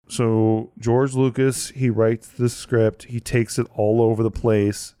So George Lucas, he writes the script, he takes it all over the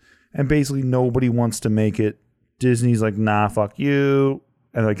place, and basically nobody wants to make it. Disney's like, nah, fuck you.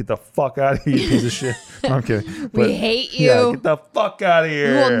 And like, get the fuck out of here, you piece of shit. No, I'm kidding. But, we hate you. Yeah, get the fuck out of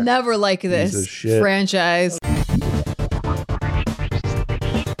here. We will never like this franchise.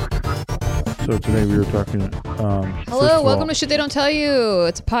 So today we were talking. Hello, welcome to Shit They Don't Tell You.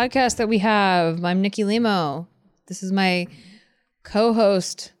 It's a podcast that we have. I'm Nikki Limo. This is my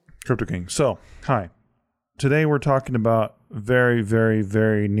co-host, Crypto King. So, hi. Today we're talking about very, very,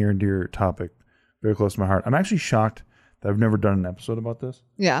 very near and dear topic, very close to my heart. I'm actually shocked that I've never done an episode about this.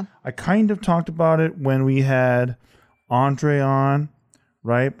 Yeah. I kind of talked about it when we had Andre on,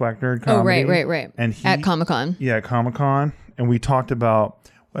 right? Black Nerd Comedy. Oh, right. And he, at Comic-Con. Yeah, at Comic-Con. And we talked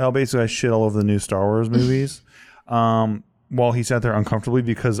about, well, basically I shit all over the new Star Wars movies while he sat there uncomfortably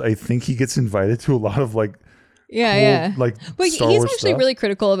because I think he gets invited to a lot of like, Yeah. Like but Star he's Wars actually stuff. really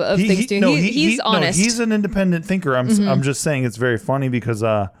critical of things too. He's honest. No, he's an independent thinker. I'm just saying it's very funny because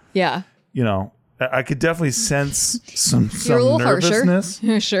yeah, you know, I could definitely sense some You're a little nervousness.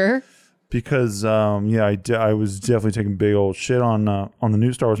 Harsher. Sure. Because I was definitely taking big old shit on the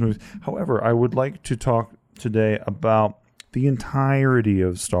new Star Wars movies. However, I would like to talk today about the entirety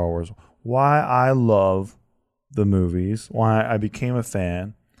of Star Wars. Why I love the movies, why I became a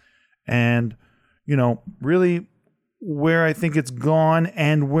fan, and you know, really where I think it's gone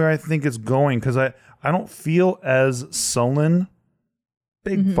and where I think it's going. Because I don't feel as sullen.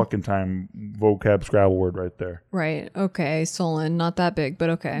 Big fucking time vocab Scrabble word right there. Right. Okay. Sullen. Not that big, but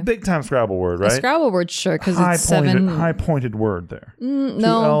okay. Big time Scrabble word, right? A Scrabble word, sure, because it's seven. High pointed word there. No. 2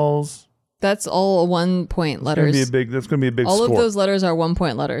 L's. That's all 1 point letters. That's going to be a big all score. of those letters are 1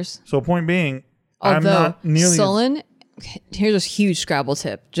 point letters. So point being, Although, I'm not nearly sullen. Here's a huge Scrabble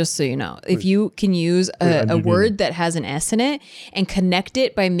tip, just so you know. If you can use a word that has an S in it and connect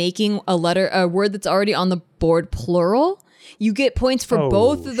it by making a word that's already on the board plural, you get points for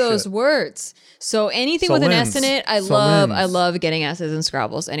both of those words. So anything with an S in it, I love getting S's and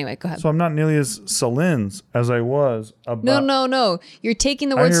Scrabbles. Anyway, go ahead. So I'm not nearly as sullen as I was about... No. You're taking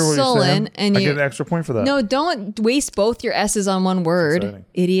the word sullen and I get an extra point for that. No, don't waste both your S's on one word,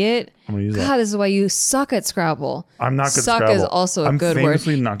 idiot. I'm gonna use that. God, this is why you suck at Scrabble. I'm not good at Suck Scrabble. is also a good word.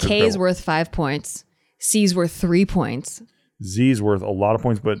 famously not good at K is Scrabble. worth 5 points. C's worth 3 points. Z's worth a lot of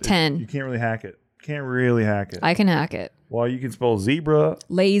points, but 10. You can't really hack it. Can't really hack it. I can hack it. Well, you can spell zebra.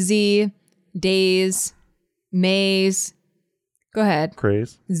 Lazy, days, maze. Go ahead.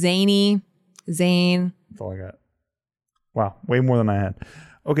 Craze. Zany, Zane. That's all I got. Wow, way more than I had.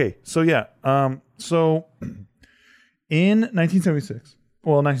 Okay, so yeah. So in 1976,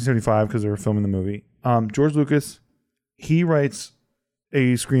 well, 1975, because they were filming the movie, George Lucas, he writes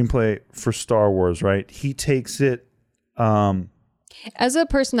a screenplay for Star Wars, right? He takes it... As a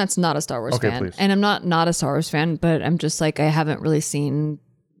person that's not a Star Wars fan, please. and I'm not a Star Wars fan, but I'm just like, I haven't really seen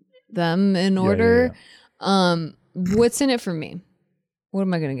them in order. Yeah. What's in it for me? What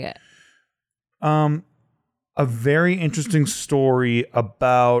am I going to get? A very interesting story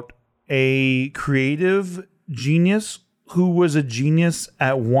about a creative genius who was a genius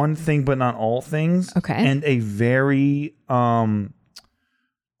at one thing but not all things. Okay. And a very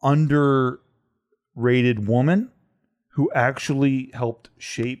underrated woman who actually helped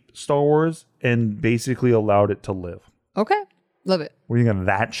shape Star Wars and basically allowed it to live. Okay. Love it. What do you think of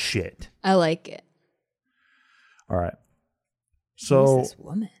that shit? I like it. All right. Who's So this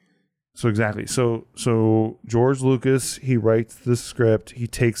woman? So exactly. So George Lucas, he writes the script, he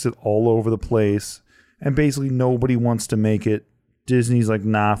takes it all over the place, and basically nobody wants to make it. Disney's like,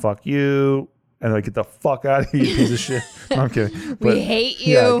 nah, fuck you. And like, get the fuck out of here, you piece of shit. No, I'm kidding. We hate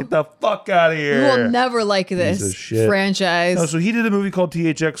you. Yeah, get the fuck out of here. We will never like this franchise. No, so he did a movie called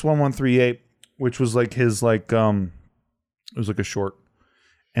THX 1138, which was like his it was like a short.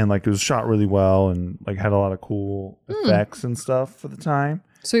 And like it was shot really well and like had a lot of cool effects and stuff for the time.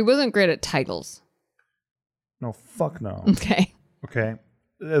 So he wasn't great at titles. No, fuck no. Okay. Okay.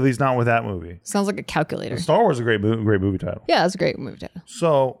 At least not with that movie. Sounds like a calculator. Star Wars is a great movie title. Yeah, that's a great movie title.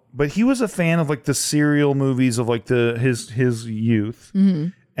 So, but he was a fan of like the serial movies of like his youth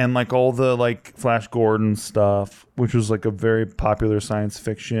and like all the like Flash Gordon stuff, which was like a very popular science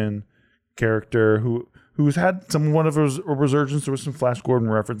fiction character who's had one of his resurgence. There was some Flash Gordon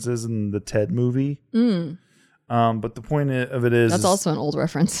references in the Ted movie. But the point of it is that's also an old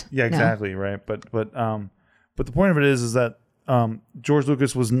reference. Yeah, exactly, right. But the point of it is that George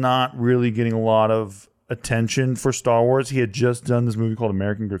Lucas was not really getting a lot of attention for Star Wars. He had just done this movie called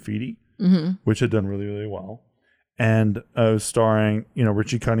American Graffiti, which had done really, really well, and starring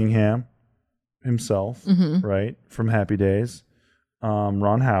Richie Cunningham himself, right, from Happy Days,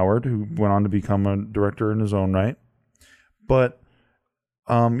 Ron Howard, who went on to become a director in his own right. But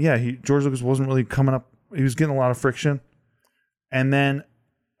George Lucas wasn't really coming up. He was getting a lot of friction. And then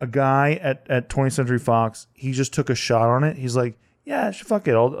a guy at 20th Century Fox, he just took a shot on it. He's like, yeah, fuck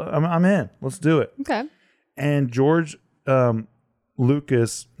it. I'm in. Let's do it. Okay. And George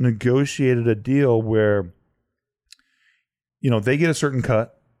Lucas negotiated a deal where, they get a certain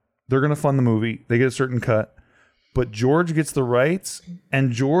cut. They're going to fund the movie. They get a certain cut. But George gets the rights,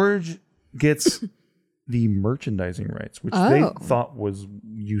 and George gets the merchandising rights, which they thought was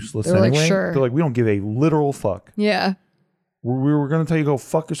useless anyway. Like, sure. They're like, we don't give a literal fuck. Yeah. We were going to tell you, go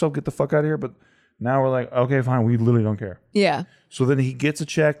fuck yourself, get the fuck out of here. But now we're like, okay, fine. We literally don't care. Yeah. So then he gets a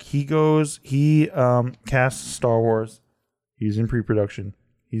check. He goes, he casts Star Wars. He's in pre-production.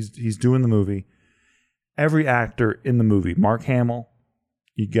 He's doing the movie. Every actor in the movie, Mark Hamill,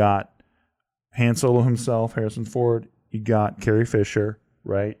 you got Han Solo himself, Harrison Ford. You got Carrie Fisher,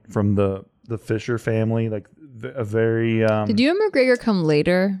 right? From the Fisher family, like a very... Did Ewan McGregor come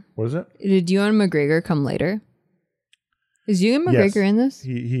later? What is it? Did Ewan McGregor come later? Is Ewan McGregor in this?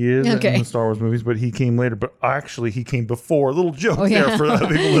 He is in the Star Wars movies, but he came later. But actually, he came before. A little joke there for the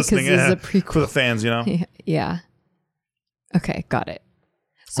people listening. This is a prequel. For the fans, Yeah. Okay, got it.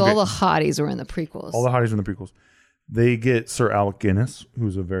 So all the hotties were in the prequels. All the hotties were in the prequels. They get Sir Alec Guinness,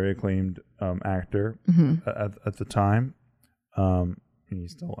 who's a very acclaimed actor at the time.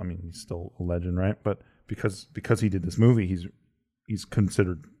 He's still a legend, right? But because he did this movie, he's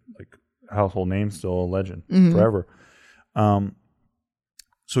considered like a household name, still a legend forever.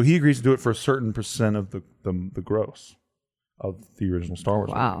 So he agrees to do it for a certain percent of the gross of the original Star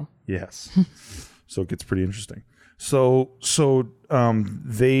Wars. Wow. Movie. Yes. So it gets pretty interesting. So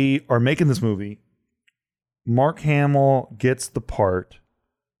they are making this movie. Mark Hamill gets the part.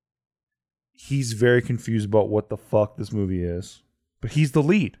 He's very confused about what the fuck this movie is. But he's the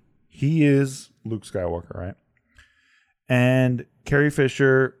lead. He is Luke Skywalker, right? And Carrie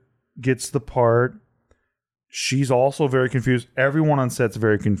Fisher gets the part. She's also very confused. Everyone on set's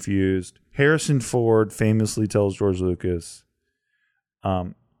very confused. Harrison Ford famously tells George Lucas,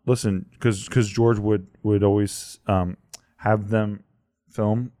 listen, because George would always have them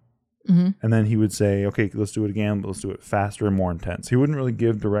film. And then he would say, okay, let's do it again, but let's do it faster and more intense. He wouldn't really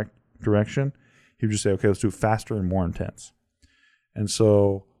give direct direction. He would just say, okay, let's do it faster and more intense. And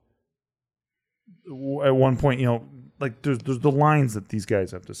so at one point, like there's the lines that these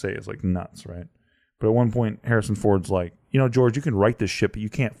guys have to say is like nuts, right? But at one point, Harrison Ford's like, George, you can write this shit, but you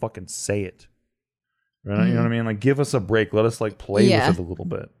can't fucking say it. Right? You know what I mean? Like, give us a break. Let us like play with it a little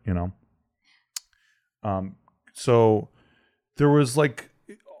bit, So there was like,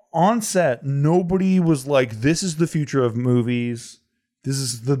 on set, nobody was like, this is the future of movies. This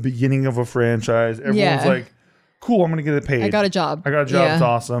is the beginning of a franchise. Everyone's like, cool, I'm going to get it paid. I got a job. It's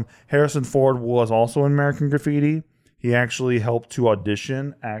awesome. Harrison Ford was also in American Graffiti. He actually helped to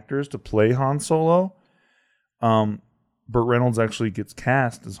audition actors to play Han Solo. Burt Reynolds actually gets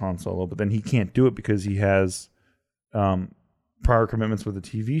cast as Han Solo, but then he can't do it because he has prior commitments with a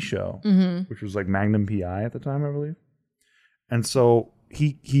TV show, which was like Magnum PI at the time, I believe. And so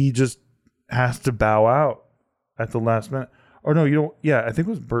he just has to bow out at the last minute. Or no, I think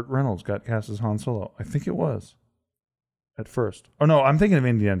it was Burt Reynolds got cast as Han Solo. I think it was at first. Oh no, I'm thinking of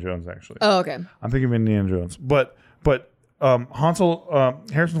Indiana Jones actually. Oh, okay. I'm thinking of Indiana Jones. But Han Solo,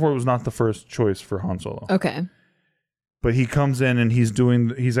 Harrison Ford was not the first choice for Han Solo. Okay. But he comes in and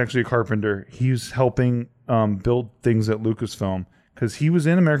he's actually a carpenter. He's helping build things at Lucasfilm because he was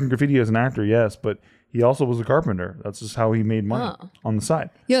in American Graffiti as an actor, yes, but he also was a carpenter. That's just how he made money on the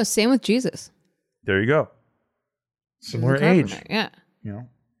side. Yeah, same with Jesus. There you go. Similar age. Yeah. In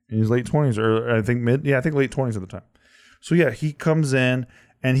his late 20s or I think late 20s at the time. So yeah, he comes in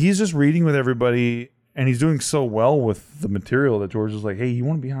and he's just reading with everybody and he's doing so well with the material that George is like, hey, you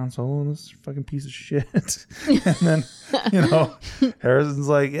want to be Han Solo in this fucking piece of shit? And then, Harrison's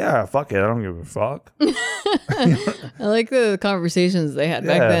like, yeah, fuck it. I don't give a fuck. I like the conversations they had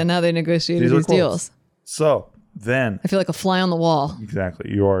back then, how they negotiated these deals. So then I feel like a fly on the wall.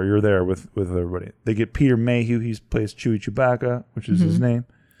 Exactly. You're there with everybody. They get Peter Mayhew. He plays Chewie Chewbacca, which is his name.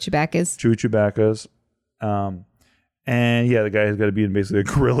 Chewie Chewbacca's. And yeah, the guy has got to be in basically a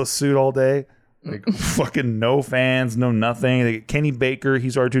gorilla suit all day. Like fucking no fans, no nothing. They get Kenny Baker.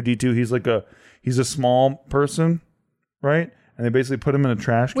 He's R2-D2. He's a small person, right? And they basically put him in a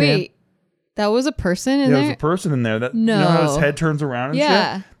trash can. Wait, that was a person in there? There was a person in there. You know how his head turns around and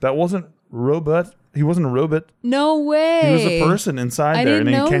shit? That wasn't robot. He wasn't a robot. No way. He was a person inside there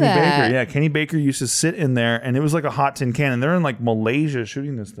named Kenny Baker. Yeah, Kenny Baker used to sit in there, and it was like a hot tin can. And they're in like Malaysia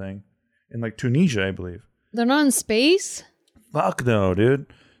shooting this thing, in like Tunisia, I believe. They're not in space? Fuck no, dude.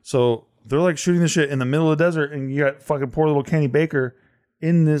 So they're like shooting this shit in the middle of the desert, and you got fucking poor little Kenny Baker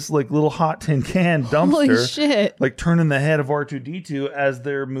in this like little hot tin can dumpster. Holy shit. Like turning the head of R2-D2 as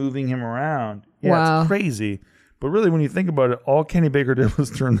they're moving him around. Yeah, Wow. It's crazy. But really, when you think about it, all Kenny Baker did was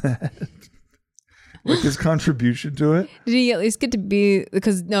turn the head. Like his contribution to it. Did he at least get to be,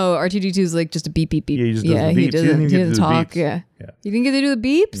 because no, R2-D2 is like just a beep, beep, beep. Yeah, he just does the beeps. He doesn't talk. Beeps. Yeah. Yeah. You didn't get to do the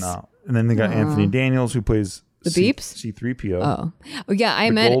beeps? No. And then they got Anthony Daniels, who plays The beeps? C-3PO. Oh, yeah, I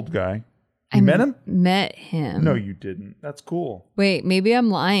the met gold guy. You met him? Met him. No, you didn't. That's cool. Wait, maybe I'm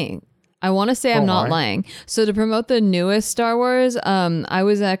lying. I want to say I'm not lying. So to promote the newest Star Wars, I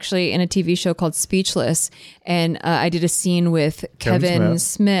was actually in a TV show called Speechless, and I did a scene with Kevin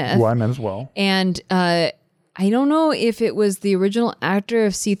Smith, who I met as well. And I don't know if it was the original actor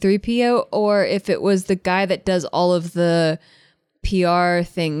of C-3PO or if it was the guy that does all of the PR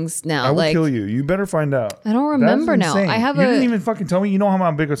things now. I will kill you. You better find out. I don't remember now. I have You didn't even fucking tell me. You know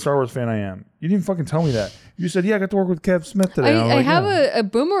how big a Star Wars fan I am. You didn't even fucking tell me that. You said, yeah, I got to work with Kev Smith today. I have a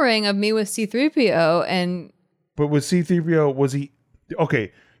boomerang of me with C-3PO, and but with C-3PO, was he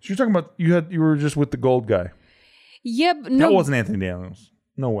okay? So you're talking about you were just with the gold guy. Yep. No, that wasn't Anthony Daniels.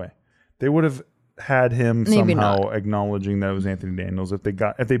 No way. They would have had him Maybe somehow not. acknowledging that it was Anthony Daniels if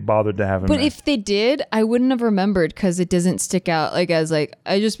they bothered to have him. But there. if they did, I wouldn't have remembered because it doesn't stick out like as like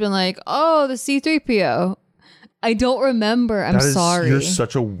I just been like, oh, the C-3PO. I don't remember. I'm sorry. You're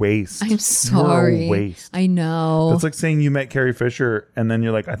such a waste. I'm sorry. You're a waste. I know. That's like saying you met Carrie Fisher and then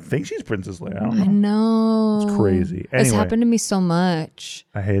you're like, I think she's Princess Leia. I don't know. I know. It's crazy. Anyway, it's happened to me so much.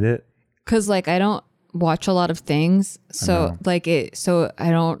 I hate it. Because like I don't watch a lot of things, so so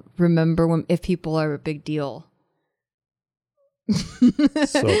I don't remember if people are a big deal.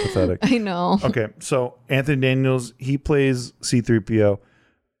 So pathetic. I know. Okay, so Anthony Daniels, he plays C-3PO.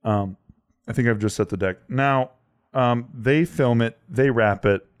 I think I've just set the deck. Now, they film it, they wrap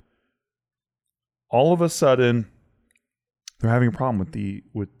it. All of a sudden, they're having a problem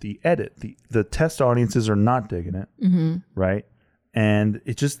with the edit. The test audiences are not digging it, right? And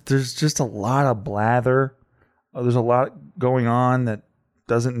there's just a lot of blather. There's a lot going on that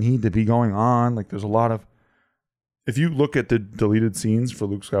doesn't need to be going on. Like there's a lot of. If you look at the deleted scenes for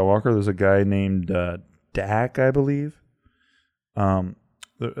Luke Skywalker, there's a guy named Dak, I believe.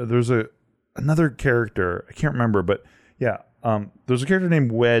 There's another character, I can't remember, but yeah, there's a character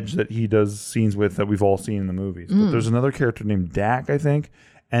named Wedge that he does scenes with that we've all seen in the movies. But there's another character named Dak, I think,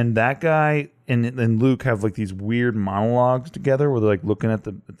 and that guy and Luke have like these weird monologues together where they're like looking at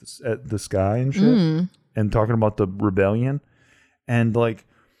the sky and shit and talking about the rebellion, and like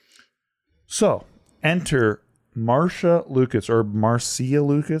enter Marsha Lucas or Marcia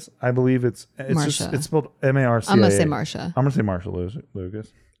Lucas. I believe it's just it's spelled M-A-R-C-A. I'm gonna say Marsha. I'm gonna say Marsha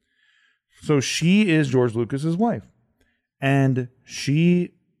Lucas. So she is George Lucas's wife, and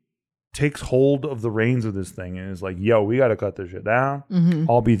she takes hold of the reins of this thing and is like, "Yo, we got to cut this shit down.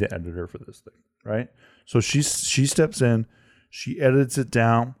 I'll be the editor for this thing." Right? So she steps in, she edits it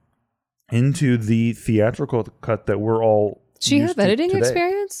down into the theatrical cut that we're all. She have editing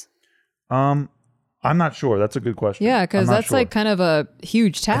experience? I'm not sure. That's a good question. Yeah, because that's like kind of a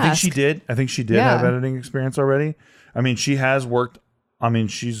huge task. I think she did have editing experience already. I mean, she has worked. I mean,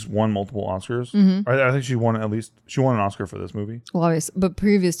 she's won multiple Oscars. I think she won an Oscar for this movie. Well, obviously, but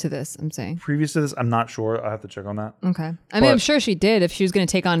previous to this, I'm saying. Previous to this, I'm not sure. I have to check on that. Okay. I mean, I'm sure she did if she was going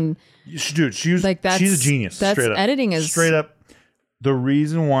to take on. Dude, she's a genius. That's straight up. Editing is straight up. The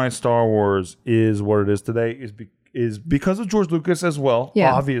reason why Star Wars is what it is today is because of George Lucas as well.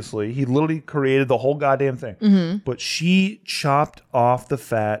 Yeah. Obviously, he literally created the whole goddamn thing. But she chopped off the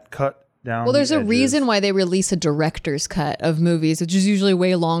fat, cut down. Well, there's the a edges. reason why they release a director's cut of movies, which is usually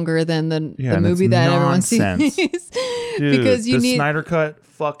way longer than the movie that everyone sees. Dude, because you need Snyder cut.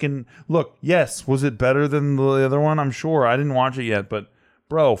 Fucking look. Yes, was it better than the other one? I'm sure. I didn't watch it yet, but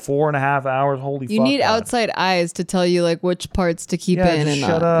bro, 4.5 hours. Holy fuck. You need outside eyes to tell you like which parts to keep in and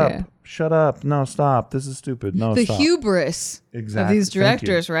shut not. up. Yeah. Shut up. No, stop. This is stupid. No, The stop. hubris of these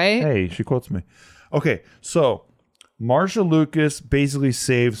directors, right? Hey, she quotes me. Okay, so Marsha Lucas basically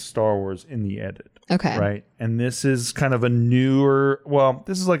saves Star Wars in the edit. Okay. Right? And this is kind of a newer, well,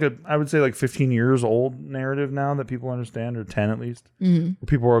 this is like I would say like 15 years old narrative now that people understand, or 10 at least. Where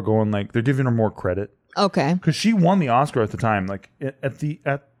people are going like, they're giving her more credit. Okay. Because she won the Oscar at the time. Like at the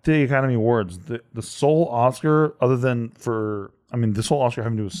Academy Awards, the sole Oscar other than for, I mean, this whole Oscar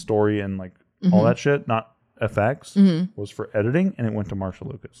having to do with story and like all that shit, not effects, was for editing, and it went to Marsha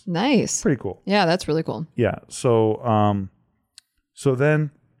Lucas. Nice. Pretty cool. Yeah, that's really cool. Yeah. So, so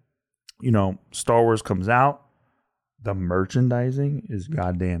then, Star Wars comes out. The merchandising is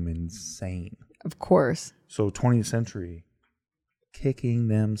goddamn insane. Of course. So 20th Century kicking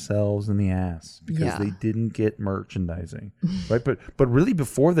themselves in the ass because they didn't get merchandising, right? But really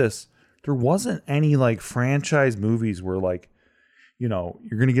before this, there wasn't any like franchise movies where like, you know,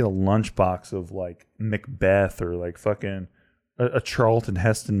 you're gonna get a lunchbox of like Macbeth or like fucking a Charlton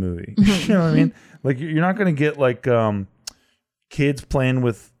Heston movie. You know what I mean? Like you're not gonna get like kids playing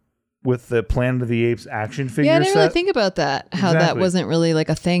with the Planet of the Apes action figure Yeah, I didn't set. really think about that. How that wasn't really like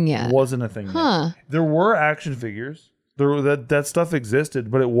a thing yet. It wasn't a thing yet. There were action figures. That stuff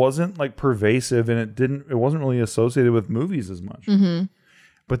existed, but it wasn't like pervasive, and it wasn't really associated with movies as much. Mm-hmm.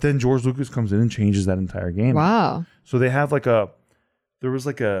 But then George Lucas comes in and changes that entire game. Wow. So they have there was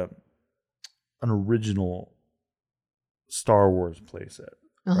like an original Star Wars playset,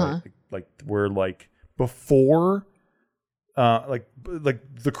 right? Like where like before, like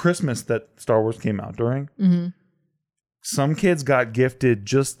the Christmas that Star Wars came out during, some kids got gifted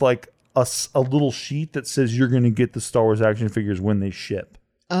just like a little sheet that says you're going to get the Star Wars action figures when they ship.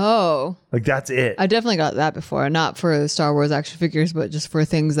 Oh. Like that's it. I definitely got that before. Not for Star Wars action figures, but just for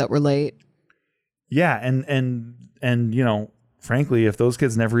things that were late. Yeah, and you know, frankly, if those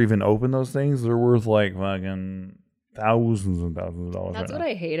kids never even open those things, they're worth like fucking thousands and thousands of dollars. That's what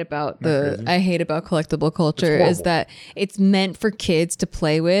I hate about collectible culture is that it's meant for kids to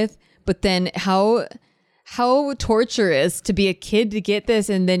play with, but then how torturous to be a kid to get this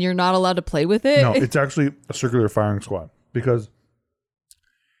and then you're not allowed to play with it. No, it's actually a circular firing squad because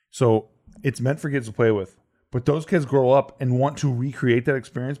so it's meant for kids to play with, but those kids grow up and want to recreate that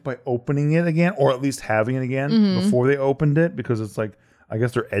experience by opening it again, or at least having it again before they opened it, because it's like, I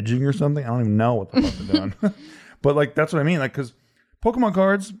guess they're edging or something. I don't even know what the fuck they're doing. But like, that's what I mean. Like, because Pokemon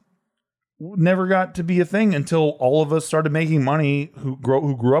cards never got to be a thing until all of us started making money who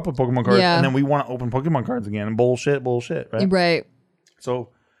grew up with Pokemon cards, and then we want to open Pokemon cards again, and bullshit, right? Right. So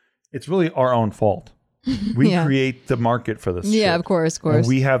it's really our own fault. We create the market for this. Yeah, shit. of course. And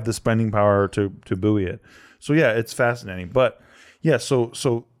we have the spending power to buoy it. So yeah, it's fascinating. But yeah, so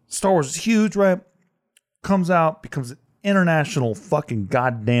Star Wars is huge, right? Comes out, becomes an international fucking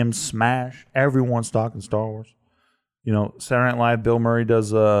goddamn smash. Everyone's talking Star Wars. You know, Saturday Night Live, Bill Murray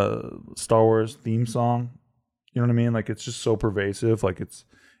does a Star Wars theme song. You know what I mean? Like, it's just so pervasive. Like, it's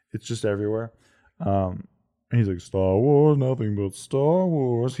just everywhere. And he's like, Star Wars, nothing but Star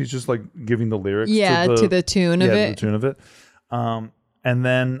Wars. He's just like giving the lyrics to the tune of it. Yeah, the tune of it. And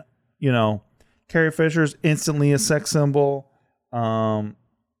then, you know, Carrie Fisher's instantly a sex symbol. You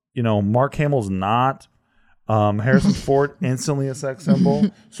know, Mark Hamill's not. Harrison Ford, instantly a sex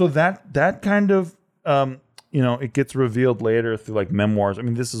symbol. So that kind of... you know, it gets revealed later through like memoirs. I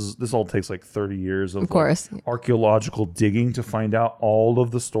mean, this all takes like 30 years of course, like, archaeological digging to find out all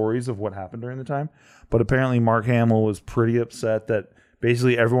of the stories of what happened during the time. But apparently Mark Hamill was pretty upset that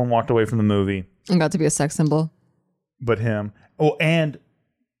basically everyone walked away from the movie and got to be a sex symbol. But him. Oh, and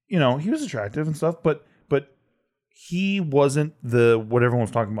you know, he was attractive and stuff, but he wasn't what everyone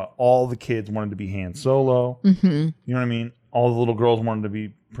was talking about. All the kids wanted to be Han Solo. Mm-hmm. You know what I mean? All the little girls wanted to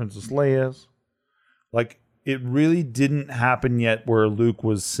be Princess Leia's. Like, it really didn't happen yet where Luke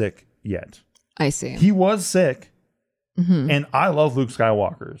was sick yet. I see. He was sick. Mm-hmm. And I love Luke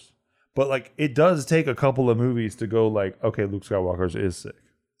Skywalker's. But like, it does take a couple of movies to go like, okay, Luke Skywalker's is sick.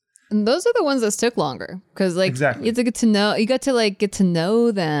 And those are the ones that took longer. Because like, exactly. You got to get to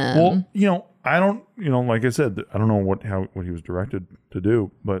know them. Well, you know, I don't, you know, like I said, I don't know what he was directed to do,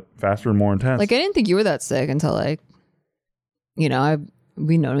 but Faster and More Intense. Like, I didn't think you were that sick until like, you know,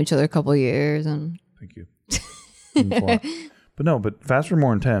 we've known each other a couple of years and. Thank you. But Faster and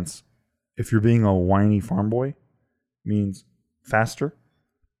More Intense, if you're being a whiny farm boy, means faster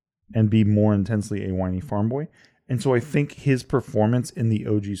and be more intensely a whiny farm boy. And so I think his performance in the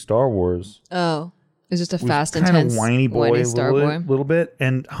OG Star Wars it's just a fast, kind intense, of whiny boy, Star boy. Little bit,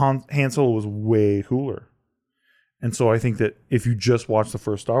 and Han Solo was way cooler. And so I think that if you just watch the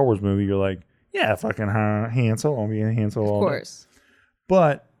first Star Wars movie, you're like, yeah, fucking Han Solo, being Han Solo. Of course.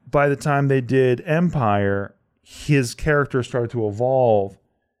 But by the time they did Empire, his character started to evolve.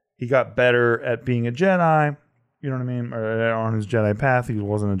 He got better at being a Jedi, you know what I mean? Or on his Jedi path. He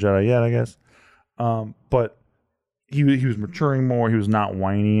wasn't a Jedi yet, I guess. But he was maturing more. He was not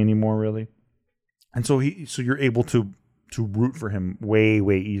whiny anymore, really. And so you're able to root for him way,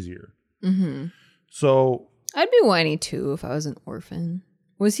 way easier. Mm-hmm. So I'd be whiny too if I was an orphan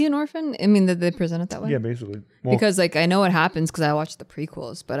Was he an orphan? I mean, did they present it that way? Yeah, basically. Well, Because like I know what happens because I watched the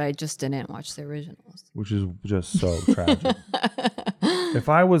prequels, but I just didn't watch the originals. which is just so tragic. If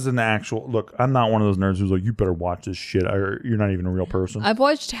I was an actual look, I'm not one of those nerds who's like, you better watch this shit, or you're not even a real person. I've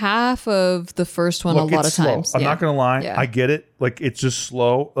watched half of the first one Look, a lot of it's slow. times. I'm not gonna lie, Yeah. I get it. Like it's just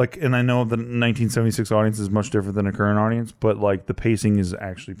slow. Like, and I know the 1976 audience is much different than a current audience, but like the pacing is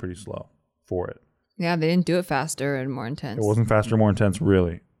actually pretty slow for it. Yeah, they didn't do it faster and more intense. It wasn't faster, more intense,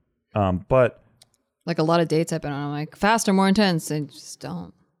 really. But Like a lot of dates I've been on, I'm like, faster, more intense. They just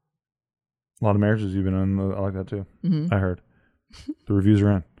don't. a lot of marriages you've been in, I like that too. Mm-hmm. I heard. The reviews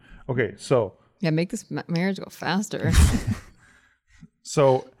are in. Okay, so Yeah, make this marriage go faster.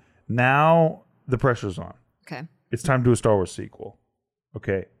 now the pressure's on. Okay. It's time to do a Star Wars sequel.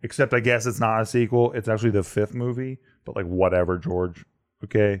 Okay, except I guess it's not a sequel. It's actually the 5th movie, but like whatever, George.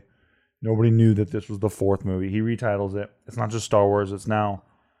 Okay, nobody knew that this was the 4th movie. He retitles it. It's not just Star Wars. It's now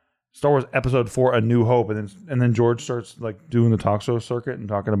Star Wars Episode 4: A New Hope, and then George starts like doing the talk show circuit and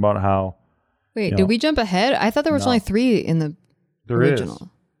talking about how Wait, did we jump ahead? I thought there was only 3 in the there original. is.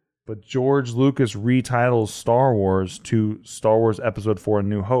 But George Lucas retitles Star Wars to Star Wars Episode 4: A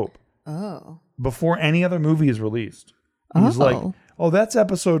New Hope Oh. before any other movie is released. He's like, Oh. oh, that's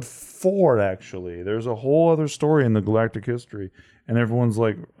Episode 4, actually. There's a whole other story in the galactic history. And everyone's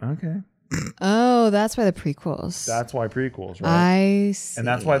like, okay. Oh, that's why the prequels. That's why prequels, right? I see. And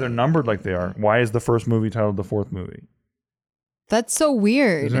that's why they're numbered like they are. Why is the first movie titled the 4th movie? That's so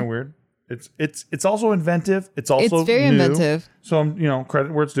weird. Isn't it weird? It's also inventive. It's also It's very new. inventive. So I'm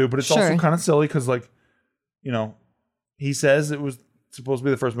credit where it's due, but it's also Sure. kind of silly because he says it was supposed to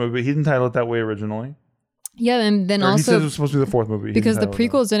be the first movie, but he didn't title it that way originally. Yeah, and then Or he says it also was supposed to be the 4th movie. He because the didn't title it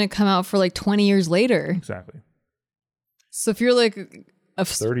that way. prequels didn't come out for like 20 years later. Exactly. So if you're like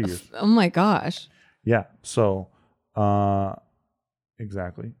 30 years. Oh my gosh. Yeah. So,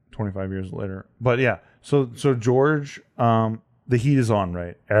 exactly 25 years later. But yeah. So George, the heat is on,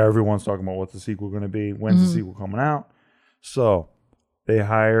 right? Everyone's talking about what's the sequel going to be. When's the sequel coming out? So they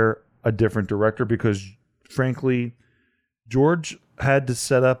hire a different director because, frankly, George had to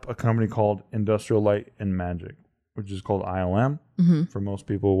set up a company called Industrial Light and Magic, which is called ILM. Mm-hmm. For most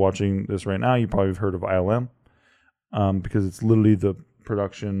people watching this right now, you probably have heard of ILM because it's literally the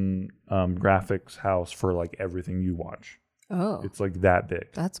production graphics house for like everything you watch. Oh, It's like that big.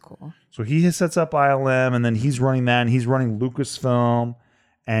 that's cool. So he sets up ILM, and then he's running that, and he's running Lucasfilm,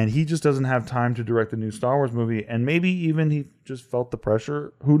 and he just doesn't have time to direct a new Star Wars movie. And maybe even he just felt the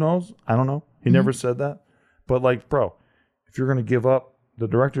pressure. Who knows? I don't know. He never said that. But like, bro, if you're going to give up the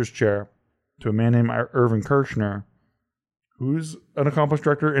director's chair to a man named Irvin Kershner, who's an accomplished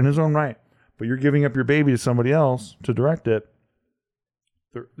director in his own right, but you're giving up your baby to somebody else to direct it,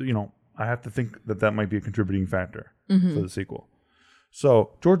 I have to think that might be a contributing factor for the sequel.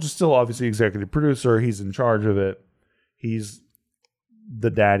 So George is still obviously executive producer. He's in charge of it. He's the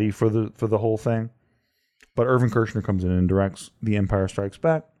daddy for the whole thing. But Irvin Kershner comes in and directs The Empire Strikes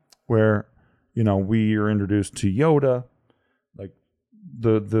Back, where we are introduced to Yoda, like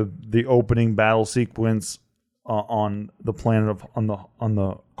the opening battle sequence on the planet of on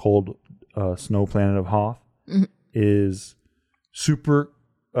the cold snow planet of Hoth is super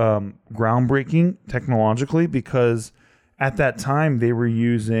groundbreaking technologically, because at that time they were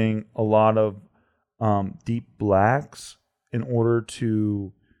using a lot of deep blacks in order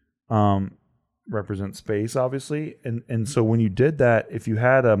to represent space, obviously, and so when you did that, if you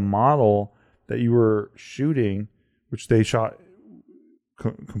had a model that you were shooting, which they shot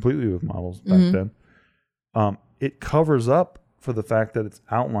completely with models back then, it covers up for the fact that it's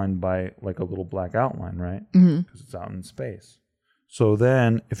outlined by like a little black outline, right? Because it's out in space. So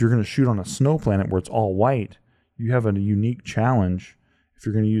then if you're going to shoot on a snow planet where it's all white, you have a unique challenge if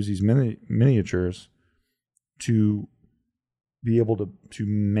you're going to use these miniatures to be able to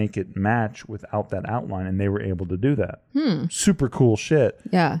make it match without that outline, and they were able to do that. Super cool shit.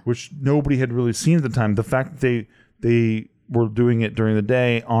 Yeah. Which nobody had really seen at the time. The fact that they were doing it during the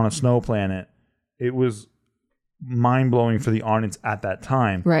day on a snow planet, it was mind-blowing for the audience at that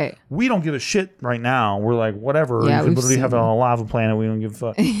time. Right. We don't give a shit right now. We're like, whatever. Yeah, you could literally have it on a lava planet. We don't give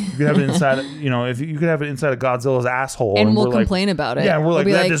a fuck. You could have it inside, if you could have it inside of Godzilla's asshole. And we'll we're like, complain about it. yeah, we're like, We'll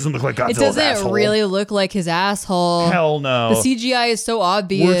be that doesn't look like Godzilla's It doesn't asshole. really look like his asshole. Hell no. The CGI is so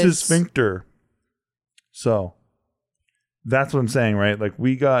obvious. Where's his sphincter? So that's what I'm saying, right? Like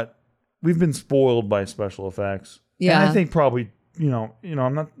we've been spoiled by special effects. Yeah. And I think probably,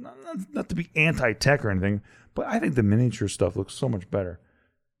 I'm not to be anti-tech or anything, but I think the miniature stuff looks so much better.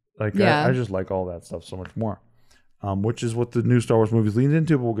 Like Yeah. I just like all that stuff so much more, which is what the new Star Wars movies leaned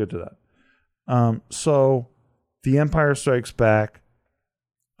into. But we'll get to that. So, The Empire Strikes Back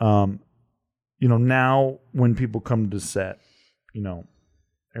now when people come to set,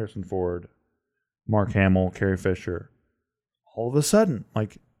 Harrison Ford, Mark Hamill, Carrie Fisher, all of a sudden,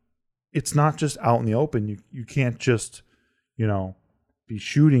 like, it's not just out in the open. You can't just, be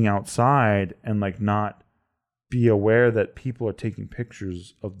shooting outside and like not be aware that people are taking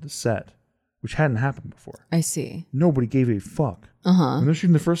pictures of the set, which hadn't happened before. I see. Nobody gave a fuck. When they're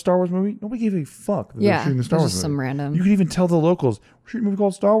shooting the first Star Wars movie, nobody gave a fuck that they're shooting the Star Wars movie. Some random. You could even tell the locals, we're shooting a movie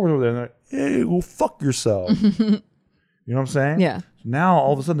called Star Wars over there. And they're like, hey, well, fuck yourself. You know what I'm saying? Yeah. Now,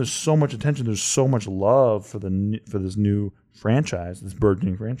 all of a sudden, there's so much attention. There's so much love for this new franchise, this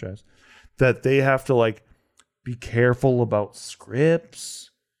burgeoning franchise, that they have to, like, be careful about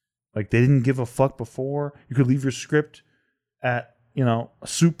scripts. Like, they didn't give a fuck before. You could leave your script at, a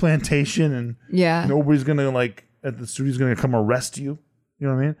soup plantation and nobody's going to, like, at the studio's going to come arrest you. You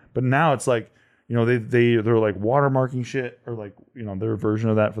know what I mean? But now it's like, they're like watermarking shit or like, their version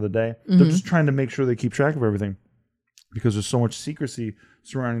of that for the day. Mm-hmm. They're just trying to make sure they keep track of everything because there's so much secrecy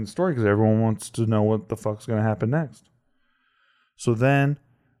surrounding the story because everyone wants to know what the fuck's going to happen next. So then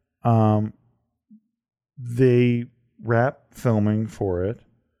they wrap filming for it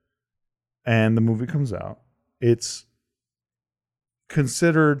and the movie comes out. It's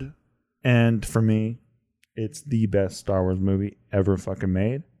considered, and for me, it's the best Star Wars movie ever fucking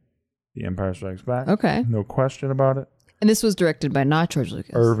made. The Empire Strikes Back. Okay. No question about it. And this was directed by not George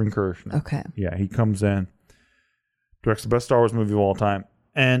Lucas. Irvin Kershner. Okay. Yeah, he comes in, directs the best Star Wars movie of all time.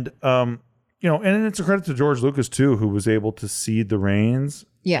 And, and it's a credit to George Lucas, too, who was able to cede the reins.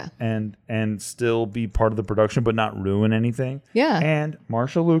 Yeah. And still be part of the production, but not ruin anything. Yeah. And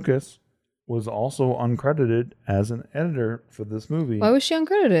Marsha Lucas was also uncredited as an editor for this movie. Why was she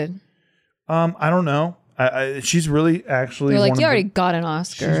uncredited? I don't know. She's really actually. You're like, you already got an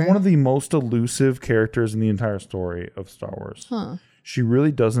Oscar. She's one of the most elusive characters in the entire story of Star Wars. Huh. She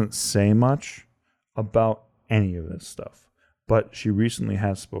really doesn't say much about any of this stuff, but she recently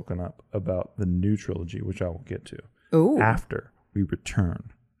has spoken up about the new trilogy, which I will get to after we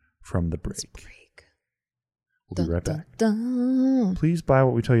return from the break. We'll be right back. Please buy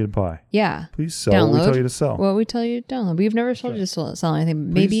what we tell you to buy. Yeah. Please sell what we tell you to sell. What we tell you to download. We've never told you to sell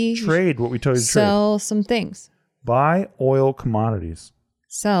anything. Maybe please trade what we tell you to trade. Sell some things. Buy oil commodities.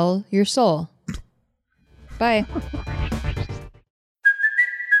 Sell your soul. Bye.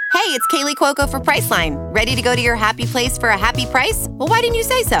 Hey, it's Kaylee Cuoco for Priceline. Ready to go to your happy place for a happy price? Well, why didn't you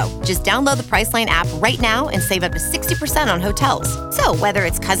say so? Just download the Priceline app right now and save up to 60% on hotels. So whether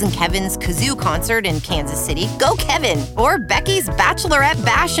it's Cousin Kevin's Kazoo Concert in Kansas City, go Kevin, or Becky's Bachelorette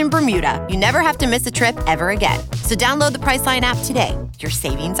Bash in Bermuda, you never have to miss a trip ever again. So download the Priceline app today. Your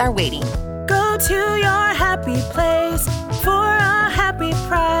savings are waiting. Go to your happy place for a happy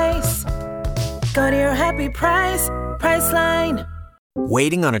price. Go to your happy price, Priceline.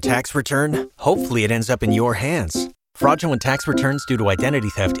 Waiting on a tax return? Hopefully it ends up in your hands. Fraudulent tax returns due to identity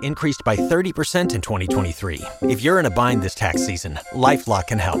theft increased by 30% in 2023. If you're in a bind this tax season, LifeLock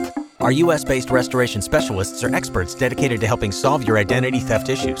can help. Our U.S.-based restoration specialists are experts dedicated to helping solve your identity theft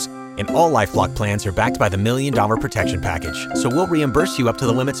issues. And all LifeLock plans are backed by the $1 Million Protection Package. So we'll reimburse you up to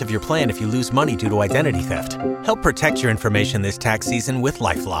the limits of your plan if you lose money due to identity theft. Help protect your information this tax season with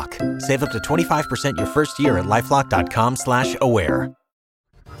LifeLock. Save up to 25% your first year at LifeLock.com/aware.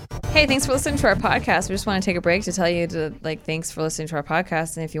 Hey, thanks for listening to our podcast. We just want to take a break to tell you thanks for listening to our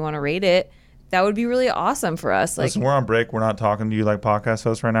podcast. And if you want to rate it, that would be really awesome for us. Listen, we're on break. We're not talking to you like podcast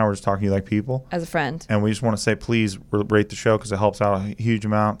hosts right now. We're just talking to you like people. As a friend. And we just want to say, please rate the show because it helps out huge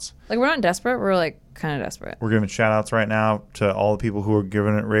amounts. Like, we're not desperate. We're kind of desperate. We're giving shout outs right now to all the people who are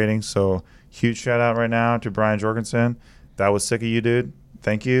giving it ratings. So huge shout out right now to Brian Jorgensen. That was sick of you, dude.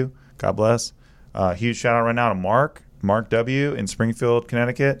 Thank you. God bless. Huge shout out right now to Mark W. in Springfield,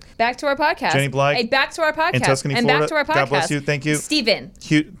 Connecticut. Back to our podcast. Jenny Blyke. Hey, back to our podcast. In Tuscany, and Florida. Back to our podcast. God bless you. Thank you. Steven.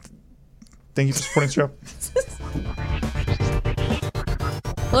 Thank you for supporting the show.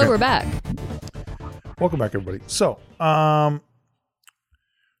 Hello, we're back. Welcome back, everybody. So,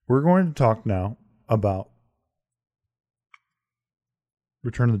 we're going to talk now about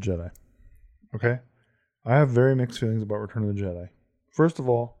Return of the Jedi. Okay? I have very mixed feelings about Return of the Jedi. First of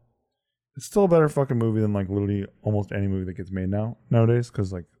all, it's still a better fucking movie than literally almost any movie that gets made nowadays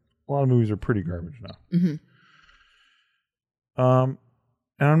because a lot of movies are pretty garbage now. Mm-hmm.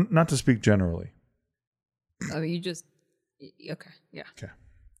 And not to speak generally. Oh, you just okay, yeah. Okay.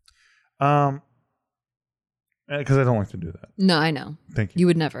 Because I don't like to do that. No, I know. Thank you. You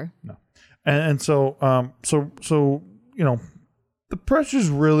would never. No. And so the pressure's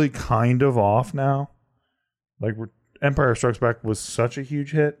really kind of off now. Empire Strikes Back was such a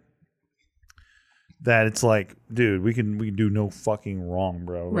huge hit that it's like, dude, we can do no fucking wrong,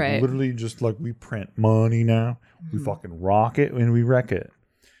 bro. Like, Right. literally just like we print money now. We fucking rock it and we wreck it.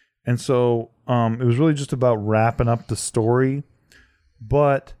 And so it was really just about wrapping up the story.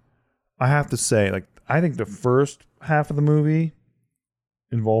 But I have to say, like, I think the first half of the movie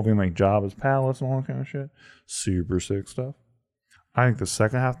involving like Jabba's palace and all that kind of shit, super sick stuff. I think the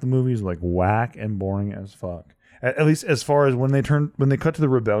second half of the movie is like whack and boring as fuck. At least as far as when they cut to the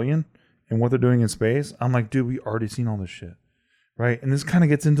rebellion and what they're doing in space, I'm like, dude, we already seen all this shit, right? And this kind of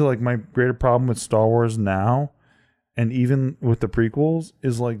gets into like my greater problem with Star Wars now, and even with the prequels,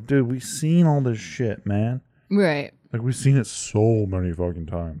 is like, dude, we've seen all this shit, man. Right. Like, we've seen it so many fucking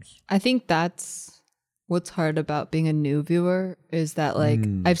times. I think that's what's hard about being a new viewer is that, like,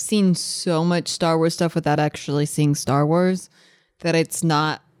 I've seen so much Star Wars stuff without actually seeing Star Wars that it's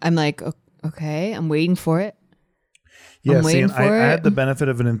not, I'm like, okay, I'm waiting for it. Yeah, see, and I had the benefit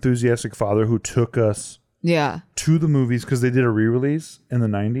of an enthusiastic father who took us to the movies because they did a re-release in the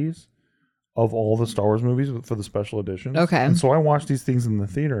 90s of all the Star Wars movies for the special editions. Okay. And so I watched these things in the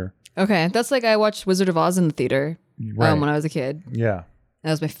theater. Okay. That's like I watched Wizard of Oz in the theater Right. when I was a kid. Yeah.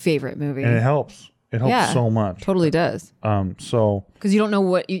 That was my favorite movie. And it helps. It helps so much. Totally does. So Because you don't know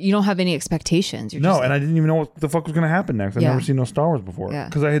what, you don't have any expectations. You're no, just and like, I didn't even know what the fuck was going to happen next. I've Yeah. never seen no Star Wars before. Yeah.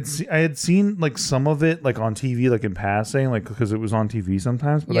 Because I had seen like some of it like on TV, like in passing, like because it was on TV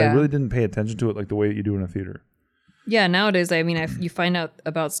sometimes, but I Yeah. really didn't pay attention to it like the way that you do in a theater. yeah, nowadays, I mean, you find out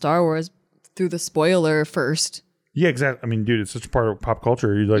about Star Wars through the spoiler first. Yeah, exactly. I mean, dude, it's such a part of pop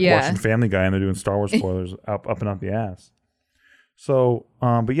culture. You're like watching Family Guy and they're doing Star Wars spoilers up and out the ass. So,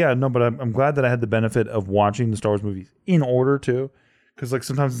 but I'm glad that I had the benefit of watching the Star Wars movies in order too, because like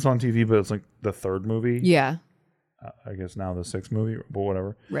sometimes it's on TV, but it's like the third movie. Yeah. I guess now the sixth movie, but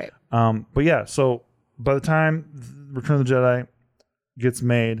whatever. Right. But yeah, so by the time Return of the Jedi gets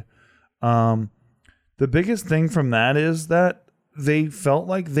made, the biggest thing from that is that they felt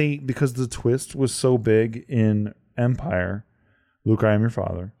like because the twist was so big in Empire, Luke, I am your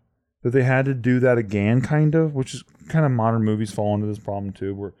father, that they had to do that again, kind of, which is kind of modern movies fall into this problem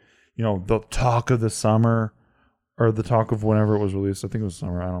too, where, you know, the talk of the summer or the talk of whenever it was released. I think it was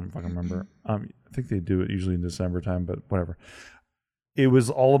summer. I don't fucking remember. I think they do it usually in December time, but whatever. It was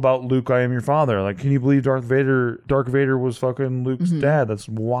all about Luke, I am your father. Like, can you believe Darth Vader was fucking Luke's dad? That's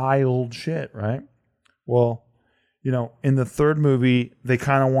wild shit, right? Well, you know, in the third movie, they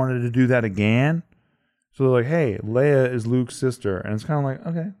kind of wanted to do that again. So they're like, hey, Leia is Luke's sister. And it's kind of like,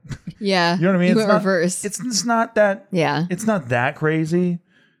 okay. Yeah. You know what I mean? You It's went reverse. It's not that. Yeah. It's not that crazy.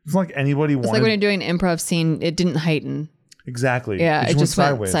 It's not like anybody wanted. It's like when you're doing an improv scene, it didn't heighten. Exactly. Yeah. It just went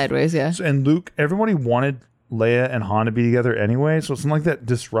sideways. sideways. Yeah. So, and Luke, everybody wanted Leia and Han to be together anyway. So it's not like that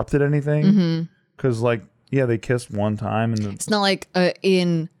disrupted anything. Because like, yeah, they kissed one time. And It's not like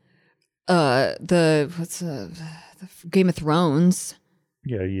in the Game of Thrones.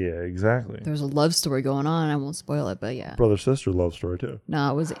 yeah, exactly. There was a love story going on. I won't spoil it, but yeah. Brother-sister love story too.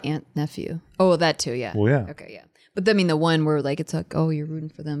 No, it was aunt nephew. Oh, that too. Yeah. Well, yeah. Okay. Yeah. But I mean, the one where like it's like, oh, you're rooting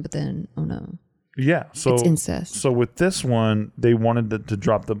for them, but then oh no, Yeah. So it's incest. So with this one, they wanted to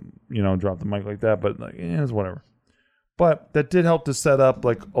drop the mic like that, but like, it's whatever. But that did help to set up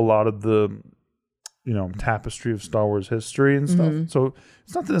like a lot of the, you know, tapestry of Star Wars history and stuff. So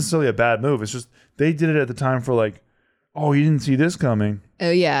it's not necessarily a bad move. It's just they did it at the time for like, oh, you didn't see this coming.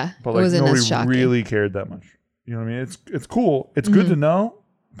 Oh yeah, But it like wasn't as nobody shocking. really cared that much. You know what I mean? It's cool. It's good to know,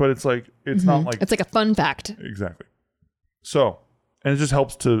 but it's like it's not like It's like a fun fact. exactly. So, and it just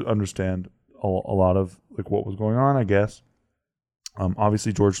helps to understand a lot of like what was going on, I guess.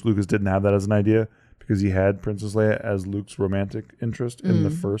 Obviously, George Lucas didn't have that as an idea because he had Princess Leia as Luke's romantic interest in the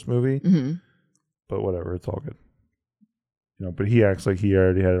first movie. But whatever, it's all good. You know, but he acts like he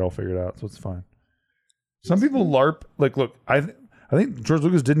already had it all figured out, so it's fine. Some people LARP. Like, look, I think George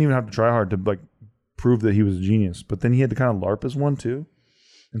Lucas didn't even have to try hard to like prove that he was a genius, but then he had to kind of LARP as one too.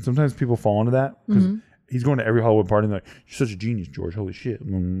 And sometimes people fall into that because he's going to every Hollywood party and they're like, "You're such a genius, George. Holy shit!"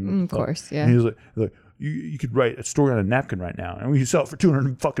 Of course, yeah. And he's like you could write a story on a napkin right now, and we could sell it for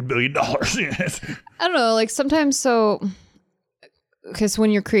 $200 billion. I don't know, like sometimes because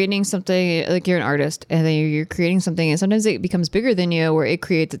when you're creating something, like you're an artist and then you're creating something and sometimes it becomes bigger than you or it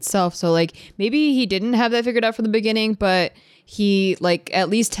creates itself. So like maybe he didn't have that figured out from the beginning, but he like at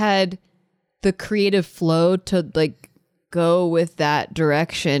least had the creative flow to like go with that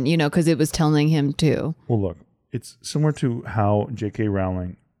direction, you know, because it was telling him to. Well, look, it's similar to how J.K.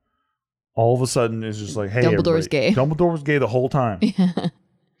 Rowling all of a sudden is just like, hey, Dumbledore's everybody, gay. Dumbledore was gay the whole time. It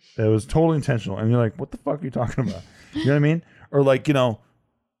was totally intentional. And you're like, what the fuck are you talking about? You know what I mean? Or like, you know,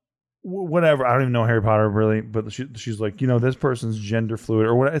 whatever. I don't even know Harry Potter really, but she's like, you know, this person's gender fluid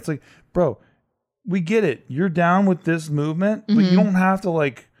or what. It's like, bro, we get it. You're down with this movement, but you don't have to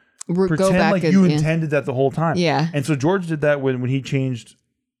like pretend like you intended that the whole time. Yeah. And so George did that when he changed.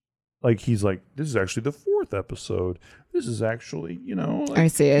 Like he's like, this is actually the 4th episode. This is actually, like, I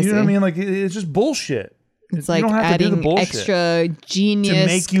see. You know what I mean? Like it's just bullshit. It's like adding extra genius to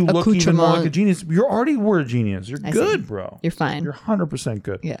make you look even more like a genius. You already were a genius. You're good, bro. You're fine. You're 100%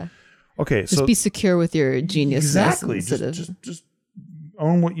 good. Yeah. Okay, just be secure with your genius. Exactly. Just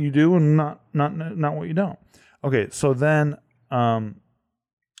own what you do and not what you don't. Okay, so then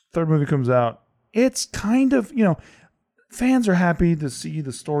third movie comes out. It's kind of, fans are happy to see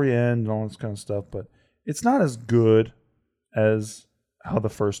the story end and all this kind of stuff, but it's not as good as how the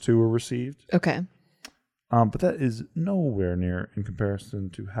first 2 were received. Okay. But that is nowhere near in comparison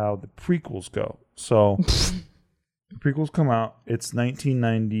to how the prequels go. So the prequels come out. It's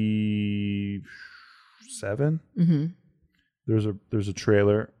 1997. Mm-hmm. There's a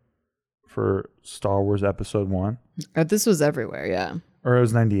trailer for Star Wars Episode 1. This was everywhere, yeah. Or it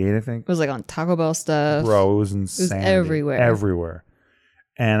was 98, I think. It was like on Taco Bell stuff. Bro, it was insane. It was everywhere. Everywhere.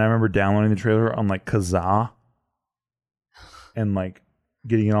 And I remember downloading the trailer on like Kazaa and like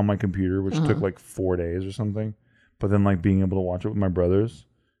getting it on my computer, which took like 4 days or something. But then like being able to watch it with my brothers,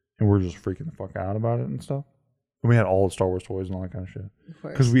 and we're just freaking the fuck out about it and stuff. And we had all the Star Wars toys and all that kind of shit.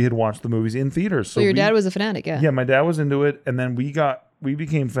 Because we had watched the movies in theaters. So your dad was a fanatic, yeah. Yeah, my dad was into it. And then we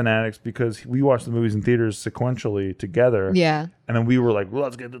became fanatics because we watched the movies in theaters sequentially together. Yeah. And then we were like, well,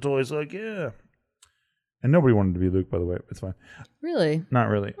 let's get the toys. Like, yeah. And nobody wanted to be Luke, by the way. It's fine. Really? Not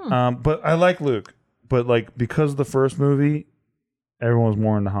really. But I like Luke. But like because of the first movie, everyone was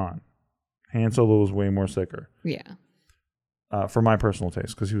more into Han. Han Solo was way more sicker. Yeah. For my personal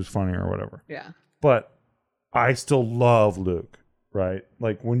taste, because he was funnier or whatever. Yeah. But I still love Luke, right?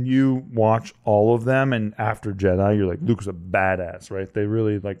 Like when you watch all of them and after Jedi, you're like, Luke's a badass, right? They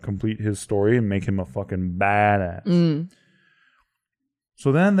really like complete his story and make him a fucking badass.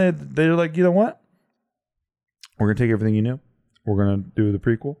 So then they're like, you know what? We're going to take everything you knew. We're going to do the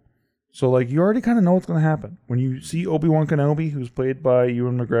prequel. So like you already kind of know what's going to happen. When you see Obi-Wan Kenobi, who's played by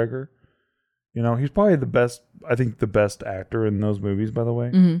Ewan McGregor, he's probably the best actor in those movies, by the way.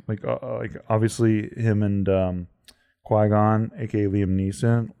 Mm-hmm. Like obviously him and Qui-Gon, aka Liam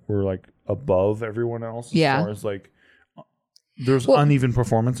Neeson, were like above everyone else as far as like there's uneven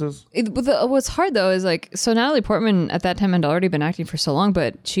performances. What's hard though is like, so Natalie Portman at that time had already been acting for so long,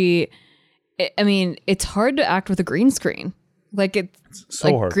 but it's hard to act with a green screen. Like it's so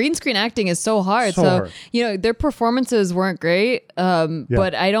like hard. Green screen acting is so hard. So hard. Their performances weren't great.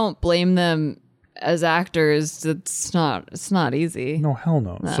 But I don't blame them as actors. It's not easy. No, hell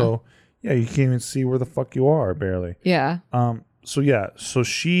no. So yeah, you can't even see where the fuck you are barely. Yeah. So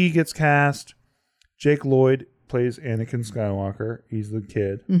she gets cast. Jake Lloyd plays Anakin Skywalker. He's the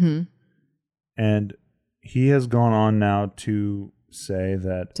kid. Mm-hmm. And he has gone on now to say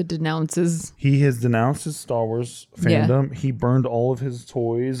that he has denounced his Star Wars fandom. Yeah. He burned all of his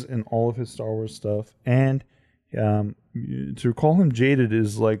toys and all of his Star Wars stuff, and to call him jaded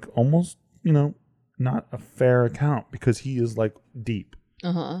is like almost not a fair account because he is like deep.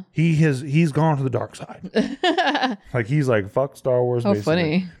 He's gone to the dark side. Like he's like fuck Star Wars. How basically.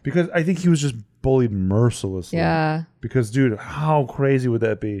 Funny Because I think he was just bullied mercilessly. Yeah. Because dude, how crazy would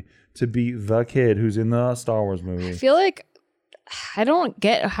that be to be the kid who's in the Star Wars movie? I feel like I don't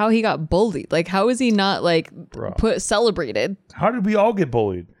get how he got bullied. Like, how is he not like celebrated? How did we all get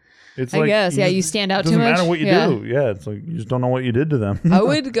bullied? It's I guess, you stand out too much. Doesn't matter what you do. Yeah, it's like you just don't know what you did to them. I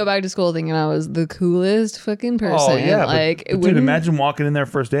would go back to school thinking I was the coolest fucking person. Oh yeah, like, but dude, imagine walking in there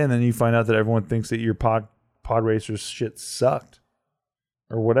first day and then you find out that everyone thinks that your pod racers shit sucked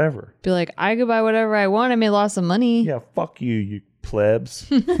or whatever. Be like, I could buy whatever I want. I made lots of money. Yeah, fuck you, you plebs.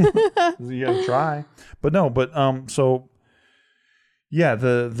 You gotta try. But no, so. Yeah,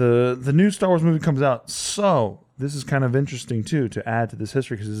 the new Star Wars movie comes out. So this is kind of interesting too to add to this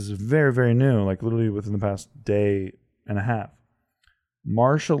history because this is very, very new. Like literally within the past day and a half,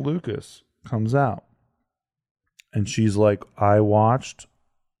 Marsha Lucas comes out, and she's like, "I watched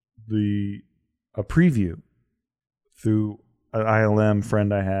a preview through an ILM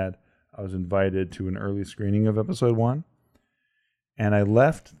friend I had. I was invited to an early screening of Episode 1, and I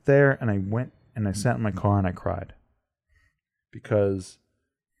left there and I went and I sat in my car and I cried." Because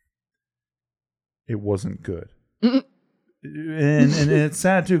it wasn't good. and it's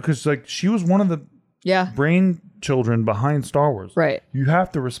sad too because like she was one of the brain children behind Star Wars. Right. You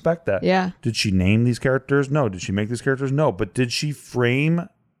have to respect that. Yeah. Did she name these characters? No. Did she make these characters? No. But did she frame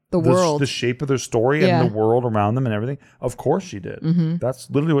the world, the shape of their story and the world around them and everything? Of course she did. Mm-hmm. That's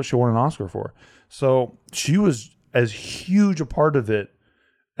literally what she won an Oscar for. So she was as huge a part of it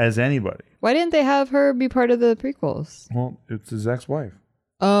as anybody. Why didn't they have her be part of the prequels? Well, it's his ex-wife.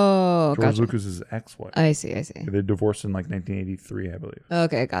 Oh, George gotcha. Lucas's ex-wife. I see. They divorced in like 1983, I believe.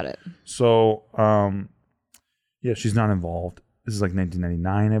 Okay, got it. So, yeah, she's not involved. This is like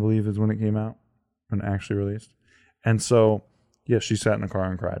 1999, I believe, is when it came out, when it actually released. And so, yeah, she sat in the car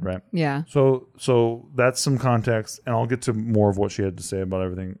and cried, right? Yeah. So that's some context, and I'll get to more of what she had to say about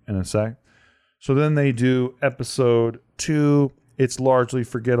everything in a sec. So then they do episode 2. It's largely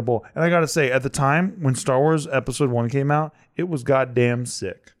forgettable. And I got to say, at the time when Star Wars episode 1 came out, it was goddamn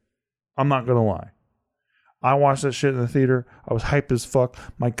sick. I'm not going to lie. I watched that shit in the theater. I was hyped as fuck.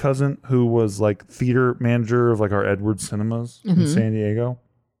 My cousin, who was like theater manager of like our Edwards Cinemas in San Diego,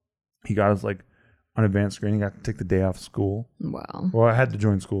 he got us like on advanced screening. I got to take the day off school. Wow. Well, I had to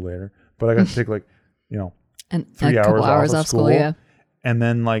join school later, but I got to take like, And 3 a couple hours off off school, yeah. And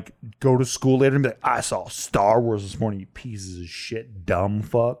then like go to school later and be like, I saw Star Wars this morning, you pieces of shit, dumb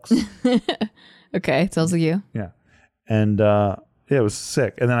fucks. Okay, sounds like you. Yeah. And yeah, it was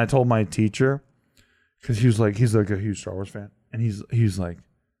sick. And then I told my teacher, because he's like a huge Star Wars fan. And he's like,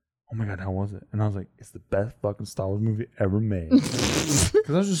 oh my God, how was it? And I was like, it's the best fucking Star Wars movie ever made. Because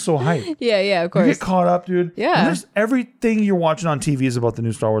I was just so hyped. Yeah, of course. You get caught up, dude. Yeah. And there's everything you're watching on TV is about the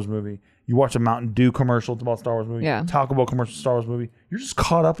new Star Wars movie. You watch a Mountain Dew commercial, it's about Star Wars movie. Yeah. Taco Bell commercial, Star Wars movie. You're just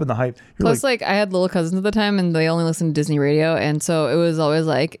caught up in the hype. You're Plus, like, I had little cousins at the time, and they only listened to Disney radio, and so it was always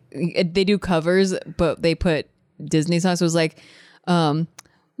like they do covers, but they put Disney songs. So it was like, "My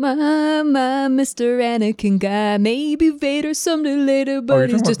Mr. Anakin guy, maybe Vader someday later, but you're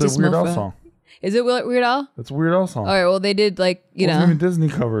he's talking just a about the Weird small Al fry." song. Is it Weird Al? That's a Weird Al song. All right, well, they did like you Wasn't know. even Disney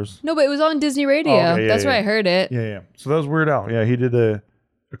covers. No, but it was on Disney radio. Oh, okay, yeah, That's yeah. where I heard it. Yeah. So that was Weird Al. Yeah, he did a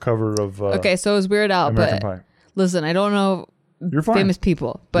cover of Okay, so it was Weird Al, American but Pie. listen, I don't know You're fine. famous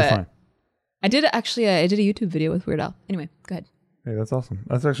people, You're but fine. I did actually. I did a YouTube video with Weird Al. Anyway, go ahead. Hey, that's awesome.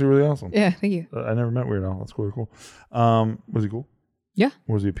 That's actually really awesome. Yeah, thank you. I never met Weird Al. That's really cool. Was he cool? Yeah.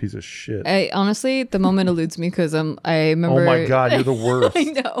 Or was he a piece of shit? I honestly, the moment eludes me because I remember. Oh my God, you're the worst. I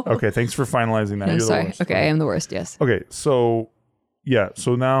know. Okay, thanks for finalizing that. I'm You're sorry. the worst. Okay, I am the worst. Yes. Okay, so yeah,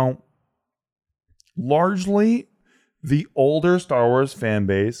 so now largely the older Star Wars fan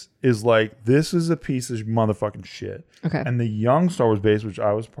base is like, this is a piece of motherfucking shit. Okay. And the young Star Wars base, which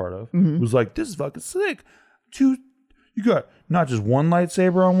I was part of, was like, this is fucking sick. You got not just one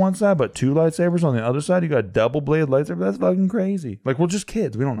lightsaber on one side, but 2 lightsabers on the other side. You got double blade lightsaber. That's fucking crazy. Like, we're just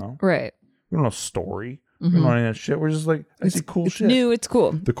kids. We don't know. Right. We don't know story. We don't know any of that shit. We're just like, I see cool It's shit. new. It's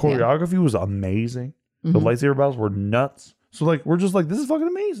cool. The choreography was amazing. The lightsaber battles were nuts. So like, we're just like, this is fucking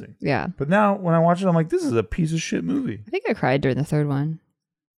amazing. Yeah. But now when I watch it, I'm like, this is a piece of shit movie. I think I cried during the third one.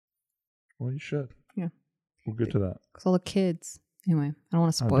 Well, you should. Yeah. We'll get to that. Because all the kids. Anyway, I don't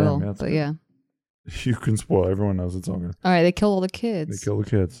want to Oh, spoil, damn, yeah, that's but good. yeah. You can spoil. Everyone knows it's all good. All right, they killed all the They kids. kill the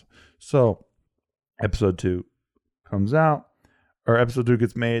kids. So episode 2 comes out, or episode 2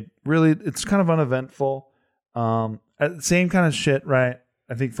 gets made. Really, it's kind of uneventful. Same kind of shit, right?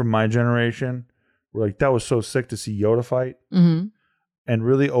 I think from my generation, we're like, that was so sick to see Yoda fight. Mm-hmm. And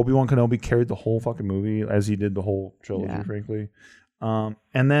really, Obi-Wan Kenobi carried the whole fucking movie, as he did the whole trilogy, Yeah. frankly. And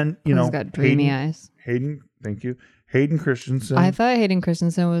then, He's got dreamy eyes. Hayden, thank you. Hayden Christensen. I thought Hayden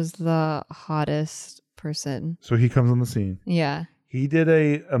Christensen was the hottest person. So he comes on the scene. Yeah. He did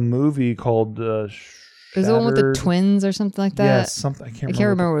a movie called Is it the one with the Shattered- twins or something like that? Yes, something. I can't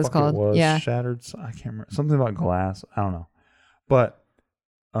remember what it's the fuck called. It was. Yeah. Shattered. I can't remember. Something about glass. I don't know. But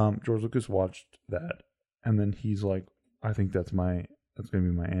George Lucas watched that, and then he's like, I think that's gonna be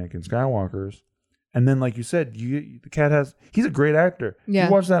my Anakin Skywalker's. And then, like you said, the cat he's a great actor. Yeah.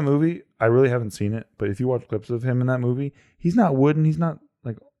 You watch that movie. I really haven't seen it, but if you watch clips of him in that movie, he's not wooden. He's not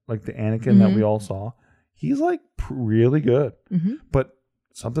like the Anakin that we all saw. He's like really good. Mm-hmm. But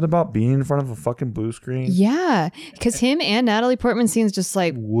something about being in front of a fucking blue screen. Yeah, because him and Natalie Portman scenes just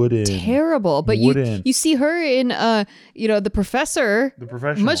like Wooden. terrible. But Wooden. you see her in the professor. The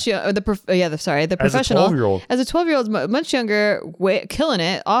Professional. Much younger, the As a professional 12-year-old. As a 12-year-old, much younger, killing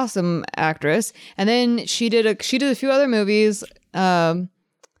it, awesome actress. And then she did a few other movies, and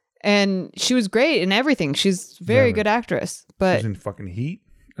she was great in everything. She's a very good actress. She But was in fucking Heat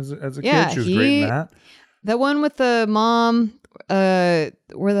as a Yeah, kid. She was great in that. that one with the mom, where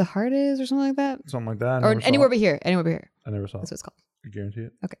the heart is, or something like that, Something like that. I or never saw Anywhere it. But Here. Anywhere But Here. I never saw That's it. what it's called. I guarantee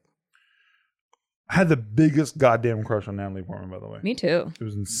it. Okay. I had the biggest goddamn crush on Natalie Portman, by the way. Me too. It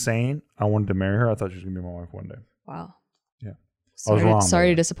was insane. I wanted to marry her. I thought she was going to be my wife one day. Wow. Yeah. Sorry, wrong, by sorry the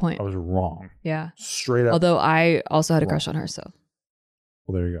to way. disappoint. I was wrong. Yeah. Straight up. Although I also had a Wrong. crush on her, so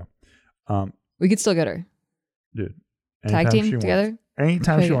Well, there you go. we could still get her. Dude. Tag anytime team she wants. together?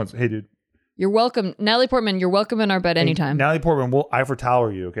 Anytime she Okay. wants. Hey, dude. You're welcome. Natalie Portman, you're welcome in our bed anytime. Natalie Portman, we'll Eiffel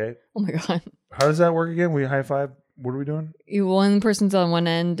Tower you, okay? Oh my God. How does that work again? We high five? What are we doing? One person's on one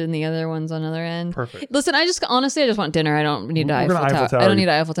end and the other one's on the other end. Perfect. Listen, I just want dinner. I don't need We're gonna Eiffel Tower. I don't need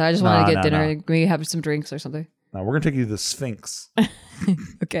Eiffel Tower. I just want to get dinner. Maybe have some drinks or something. No, we're going to take you to the Sphinx.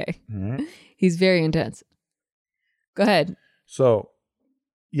 Okay. All right. He's very intense. Go ahead. So,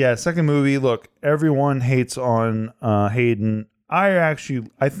 yeah, second movie. Look, everyone hates on Hayden. I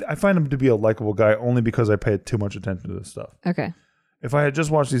find him to be a likable guy only because I paid too much attention to this stuff. Okay. If I had just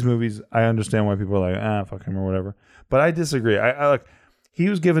watched these movies, I understand why people are like, fuck him or whatever. But I disagree. I like, he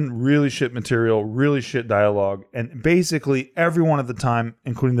was given really shit material, really shit dialogue, and basically everyone at the time,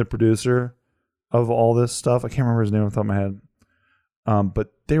 including the producer of all this stuff, I can't remember his name off the top of my head,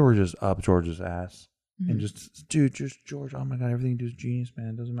 but they were just up George's ass. And just George, oh my God, everything you do is genius,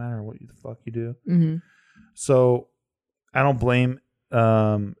 man. It doesn't matter what the fuck you do. Mm-hmm. So I don't blame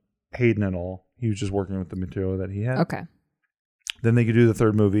Hayden at all. He was just working with the material that he had. Okay. Then they could do the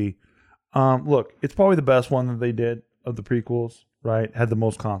third movie. Look, it's probably the best one that they did of the prequels, right? Had the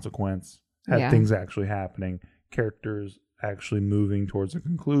most consequence. Had things actually happening. Characters actually moving towards a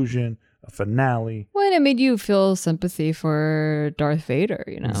conclusion, a finale. Well, and it made you feel sympathy for Darth Vader,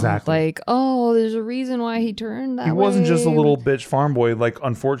 you know? Exactly. Like, oh, there's a reason why he turned that way. He wasn't just a little bitch farm boy. Like,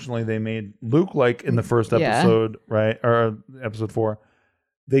 unfortunately, they made Luke, like, in the first episode, right? Or episode 4.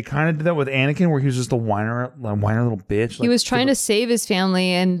 They kind of did that with Anakin, where he was just a whiner little bitch. He was trying to save his family,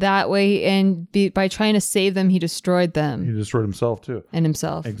 and that way, by trying to save them, he destroyed them. He destroyed himself, too. And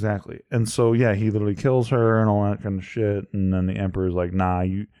himself. Exactly. And so, yeah, he literally kills her and all that kind of shit. And then the Emperor's like, nah,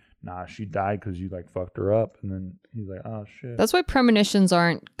 she died because you, like, fucked her up. And then he's like, oh, shit. That's why premonitions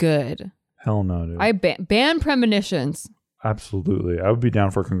aren't good. Hell no, dude. I ban premonitions. Absolutely. I would be down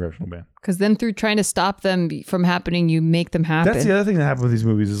for a congressional ban. Because then through trying to stop them from happening, you make them happen. That's the other thing that happened with these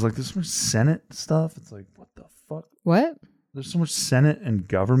movies is like there's so much Senate stuff. It's like, what the fuck? What? There's so much Senate and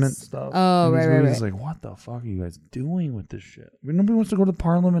government stuff. Oh, in these right. movies. It's like, what the fuck are you guys doing with this shit? I mean, nobody wants to go to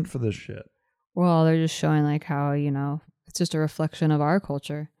Parliament for this shit. Well, they're just showing like how, you know, it's just a reflection of our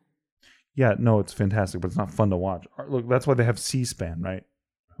culture. Yeah, no, it's fantastic, but it's not fun to watch. Look, that's why they have C-SPAN, right?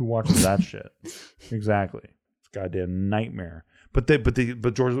 Who watches that shit? Exactly. It's a goddamn nightmare. But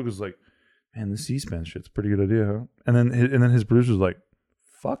George Lucas was like, man, the C-SPAN shit's a pretty good idea, huh? And then his producer's like,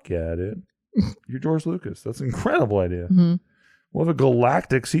 fuck yeah, dude. You're George Lucas. That's an incredible idea. Mm-hmm. We'll have a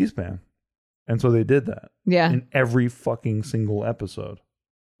galactic C-SPAN. And so they did that. Yeah. In every fucking single episode.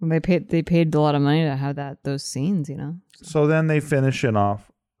 They paid a lot of money to have those scenes, you know? So then they finish it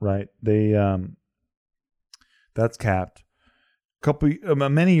off, right? They that's capped.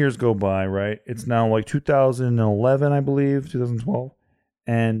 Many years go by, right? It's now like 2011, I believe, 2012,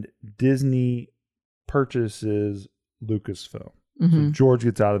 and Disney purchases Lucasfilm. Mm-hmm. So George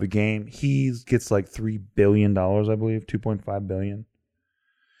gets out of the game. He gets like $3 billion, I believe, $2.5 billion.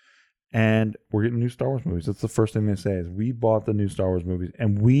 And we're getting new Star Wars movies. That's the first thing they say is we bought the new Star Wars movies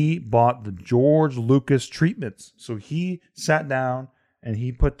and we bought the George Lucas treatments. So he sat down and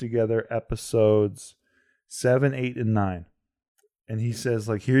he put together episodes 7, 8, and 9. And he says,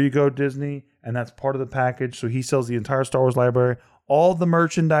 like, here you go, Disney. And that's part of the package. So he sells the entire Star Wars library, all the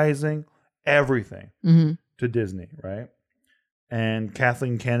merchandising, everything to Disney, right? And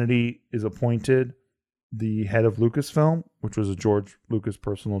Kathleen Kennedy is appointed the head of Lucasfilm, which was a George Lucas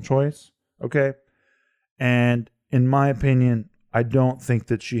personal choice. Okay. And in my opinion, I don't think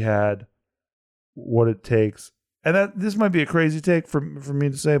that she had what it takes. And this might be a crazy take for me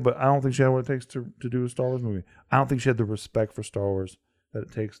to say, but I don't think she had what it takes to do a Star Wars movie. I don't think she had the respect for Star Wars that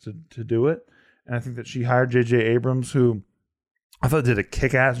it takes to do it. And I think that she hired J.J. Abrams, who I thought did a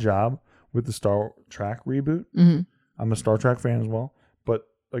kick-ass job with the Star Trek reboot. Mm-hmm. I'm a Star Trek fan as well. But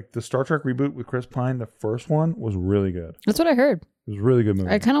like the Star Trek reboot with Chris Pine, the first one was really good. That's what I heard. It was a really good movie.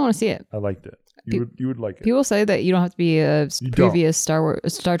 I kind of want to see it. I liked it. You would like it. People say that you don't have to be a previous Star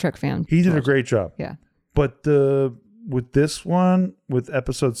Trek fan. He did a great job. Yeah. But with this one, with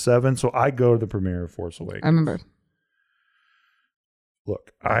episode 7, so I go to the premiere of Force Awakens. I remember.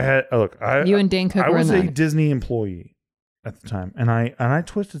 You and Dane Cook I were in was a that. Disney employee at the time, and I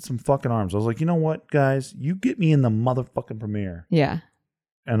twisted some fucking arms. I was like, you know what, guys, you get me in the motherfucking premiere. Yeah.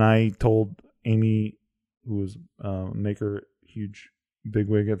 And I told Amy, who was huge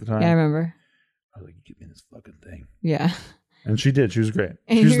bigwig at the time. Yeah, I remember. I was like, you get me in this fucking thing. Yeah. And she did. She was great.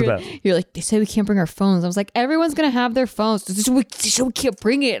 And She was the best. You're like, they say we can't bring our phones. I was like, everyone's going to have their phones. We can't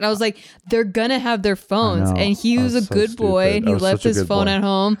bring it. And I was like, they're going to have their phones. I know. And he was a so good boy. stupid. And he I was left such a his good phone boy. at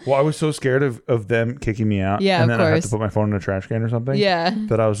home. Well, I was so scared of them kicking me out. Yeah, and of then I had course. to put my phone in a trash can or something. Yeah.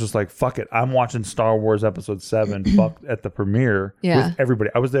 That I was just like, fuck it. I'm watching Star Wars Episode 7 fuck at the premiere with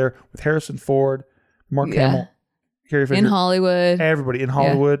everybody. I was there with Harrison Ford, Mark Hamill, Carrie Fisher. In Hollywood. Everybody in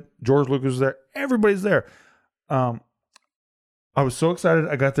Hollywood. George Lucas was there. Everybody's there. I was so excited.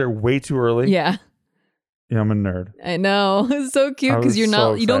 I got there way too early. Yeah. Yeah, I'm a nerd. I know. It's so cute because you're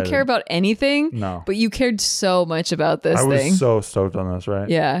not, you don't care about anything. No. But you cared so much about this I thing. was so stoked on this, right?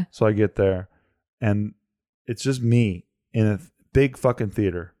 Yeah. So I get there and it's just me in a big fucking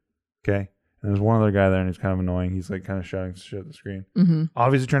theater. Okay. And there's one other guy there and he's kind of annoying. He's like kind of shouting shit at the screen. Mm-hmm.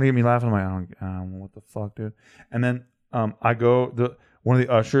 Obviously trying to get me laughing. I'm like, I don't know what the fuck, dude. And then I go, one of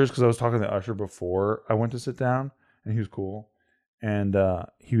the ushers, because I was talking to the usher before I went to sit down and he was cool. And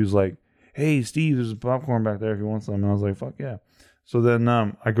he was like, hey, Steve, there's popcorn back there if you want some. And I was like, fuck yeah. So then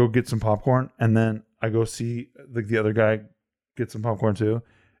I go get some popcorn and then I go see the other guy get some popcorn too.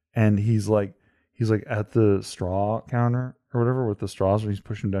 And he's like at the straw counter or whatever with the straws when he's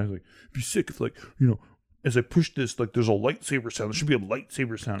pushing down. He's like, be sick if like, as I push this, like there's a lightsaber sound. There should be a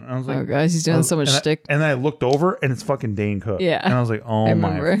lightsaber sound. And I was like, Oh, guys, he's doing so much shtick. And then I looked over and it's fucking Dane Cook. Yeah. And I was like, oh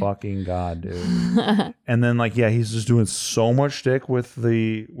my fucking God, dude. And then like, yeah, he's just doing so much shtick with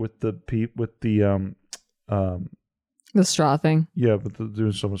the straw thing. Yeah, but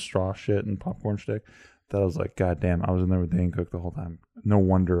doing so much straw shit and popcorn shtick that I was like, God damn, I was in there with Dane Cook the whole time. No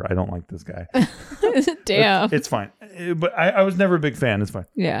wonder I don't like this guy. Damn. It's fine. But I was never a big fan. It's fine.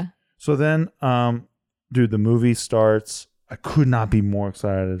 Yeah. So then, dude, the movie starts. I could not be more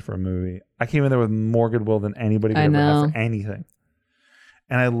excited for a movie. I came in there with more goodwill than anybody could ever have for anything.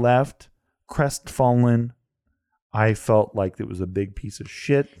 And I left crestfallen. I felt like it was a big piece of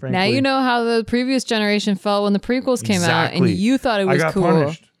shit, frankly. Now you know how the previous generation felt when the prequels came out and you thought it was cool.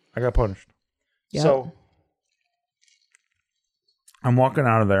 I got punished. Yep. So I'm walking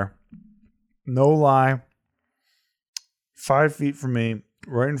out of there. No lie. 5 feet from me,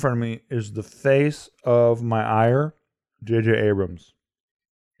 right in front of me, is the face of my ire, J.J. Abrams.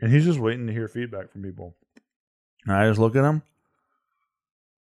 And he's just waiting to hear feedback from people. And I just look at him,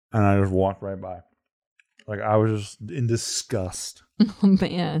 and I just walk right by. Like, I was just in disgust. Oh,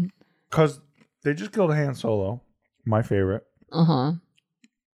 man. Because they just killed Han Solo, my favorite. Uh-huh.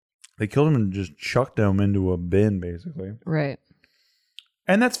 They killed him and just chucked him into a bin, basically. Right.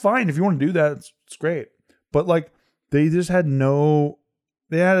 And that's fine. If you want to do that, it's great. But, like, they just had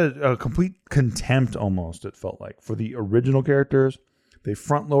they had a complete contempt almost, it felt like, for the original characters. They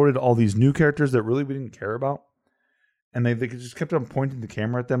front-loaded all these new characters that really we didn't care about. And they just kept on pointing the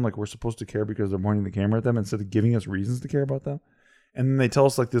camera at them like we're supposed to care because they're pointing the camera at them instead of giving us reasons to care about them. And then they tell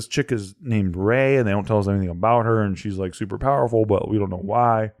us like this chick is named Rey and they don't tell us anything about her and she's like super powerful, but we don't know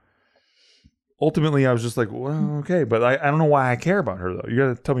why. Ultimately, I was just like, well, okay, but I don't know why I care about her though. You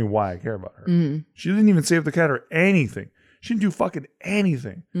got to tell me why I care about her. Mm. She didn't even save the cat or anything. She didn't do fucking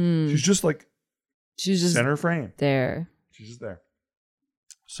anything. She's just like, she's just center frame. There. She's just there.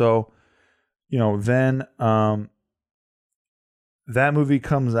 So, then that movie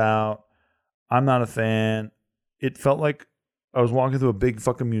comes out. I'm not a fan. It felt like I was walking through a big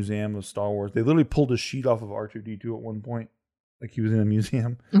fucking museum of Star Wars. They literally pulled a sheet off of R2-D2 at one point. Like he was in a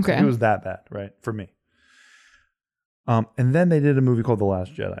museum. Okay. It was that bad, right? For me. And then they did a movie called The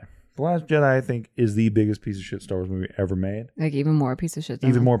Last Jedi. The Last Jedi, I think, is the biggest piece of shit Star Wars movie ever made. Like even more piece of shit.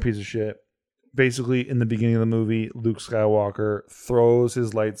 Even more piece of shit. Basically, in the beginning of the movie, Luke Skywalker throws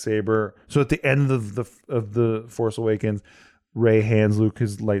his lightsaber. So at the end of the Force Awakens, Rey hands Luke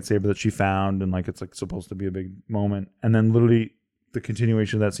his lightsaber that she found, and like it's like supposed to be a big moment. And then literally the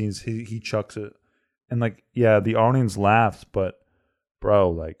continuation of that scene is he chucks it. And like, yeah, the audience laughs, but bro,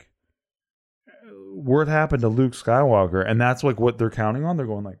 like word happened to Luke Skywalker, and that's like what they're counting on. They're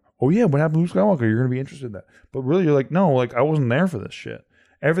going like, oh yeah, what happened to Luke Skywalker? You're gonna be interested in that. But really you're like, no, like I wasn't there for this shit.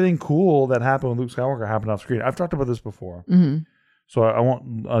 Everything cool that happened with Luke Skywalker happened off screen. I've talked about this before. Mm-hmm. So I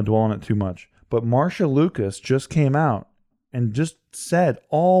won't dwell on it too much. But Marcia Lucas just came out and just said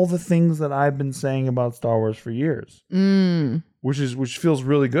all the things that I've been saying about Star Wars for years. Which feels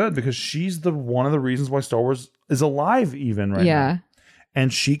really good because she's one of the reasons why Star Wars is alive even right now.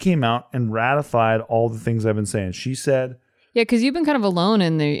 And she came out and ratified all the things I've been saying. She said, yeah, because you've been kind of alone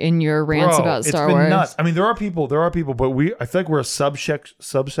in your rants about Star Wars. It's been nuts. I mean, there are people, but I feel like we're a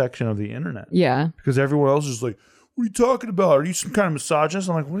subsection of the internet. Yeah. Because everyone else is like, what are you talking about? Are you some kind of misogynist?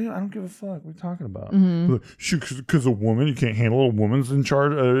 I'm like, I don't give a fuck. What are you talking about? Because a woman, you can't handle a woman's in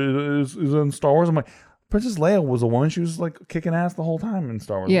charge, is in Star Wars. I'm like, Princess Leia was a woman. She was like kicking ass the whole time in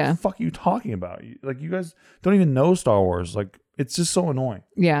Star Wars. Yeah. What the fuck are you talking about? Like, you guys don't even know Star Wars. Like, it's just so annoying.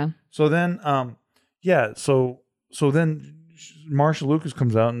 Yeah. So then, so then Marsha Lucas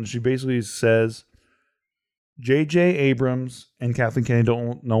comes out and she basically says, J.J. Abrams and Kathleen Kennedy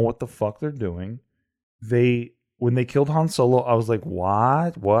don't know what the fuck they're doing. When they killed Han Solo, I was like,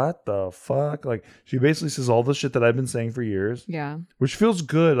 what? What the fuck? Like, she basically says all the shit that I've been saying for years. Yeah. Which feels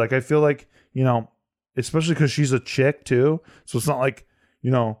good. Like, I feel like, you know, especially because she's a chick too. So it's not like, you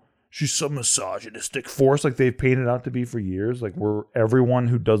know, she's some misogynistic force like they've painted out to be for years. Like, where everyone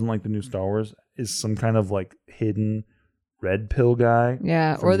who doesn't like the new Star Wars is some kind of like hidden red pill guy.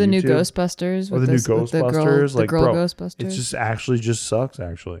 Yeah. Or the new Ghostbusters. Or the new Ghostbusters. The girl bro, Ghostbusters. it just actually just sucks,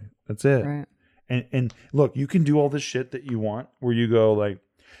 actually. That's it. Right. And look, you can do all this shit that you want where you go like,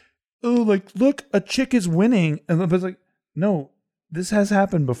 oh, like, look, a chick is winning. And but it's like, no, this has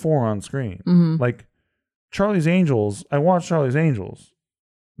happened before on screen. Mm-hmm. Like, Charlie's Angels, I watched Charlie's Angels.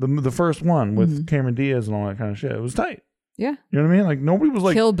 The first one with Cameron Diaz and all that kind of shit. It was tight. Yeah. You know what I mean? Like, nobody was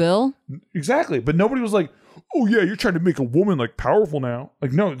like... Kill Bill? Exactly. But nobody was like, oh yeah, you're trying to make a woman like powerful now.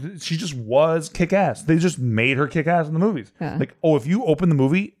 Like, no, she just was kick-ass. They just made her kick-ass in the movies. Yeah. Like, oh, if you open the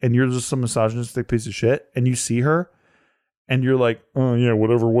movie and you're just some misogynistic piece of shit and you see her and you're like, oh yeah,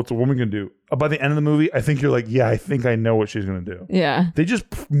 whatever, what's a woman gonna do? By the end of the movie, I think you're like, yeah, I think I know what she's gonna do. Yeah. They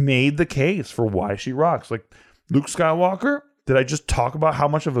just made the case for why she rocks. Like, Luke Skywalker, did I just talk about how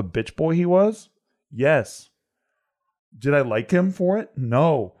much of a bitch boy he was? Yes. Did I like him for it?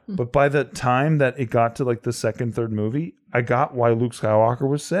 No. But by the time that it got to like the second, third movie, I got why Luke Skywalker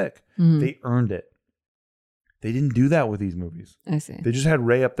was sick. They earned it. They didn't do that with these movies. I see. They just had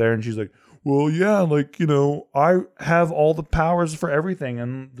Rey up there and she's like, well, yeah, like, you know, I have all the powers for everything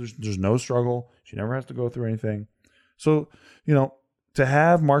and there's no struggle. She never has to go through anything. So, you know, to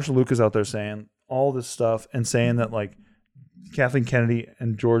have Marsha Lucas out there saying all this stuff and saying that like Kathleen Kennedy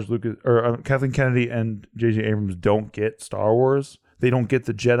and George Lucas, or Kathleen Kennedy and J.J. Abrams don't get Star Wars. They don't get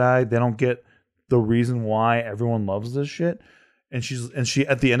the Jedi. They don't get the reason why everyone loves this shit. And she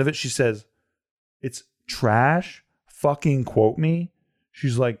at the end of it, she says, it's trash. Fucking quote me.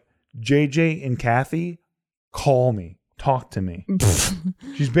 She's like, JJ and Kathy, call me. Talk to me.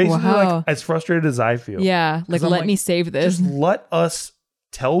 She's basically like as frustrated as I feel. Yeah. Like, let me save this. Just let us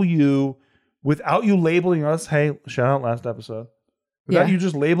tell you without you labeling us. Hey, shout out last episode. Without you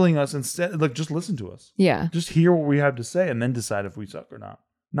just labeling us, instead, like, just listen to us. Yeah. Just hear what we have to say and then decide if we suck or not.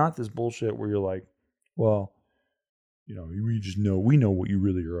 Not this bullshit where you're like, well, you know, we know what you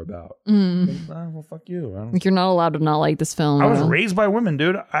really are about. Like, well, fuck you. Like, you're not allowed to not like this film. I was raised by women,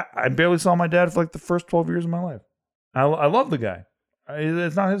 dude. I barely saw my dad for like the first 12 years of my life. I love the guy.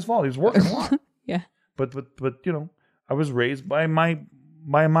 It's not his fault. He was working a lot. Yeah. But you know, I was raised by my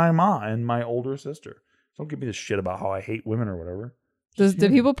mom and my older sister. Don't give me this shit about how I hate women or whatever.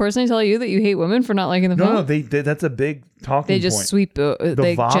 Did people personally tell you that you hate women for not liking the film? No, they did. That's a big talking point. They just sweep,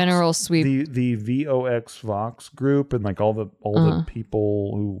 general sweep. The VOX Vox group and like all the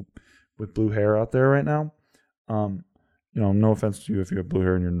people who with blue hair out there right now. You know, no offense to you if you have blue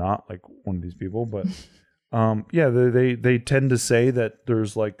hair and you're not like one of these people, but yeah, they tend to say that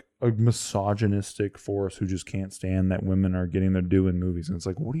there's like a misogynistic force who just can't stand that women are getting their due in movies, and it's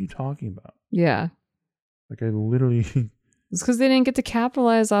like, what are you talking about? Yeah, like I literally. It's because they didn't get to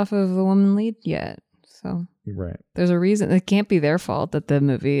capitalize off of a woman lead yet. So you're right. There's a reason. It can't be their fault that the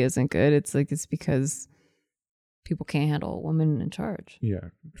movie isn't good. It's like it's because people can't handle a woman in charge. Yeah,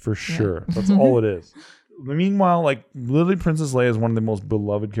 for sure. That's all it is. Meanwhile, like literally, Princess Leia is one of the most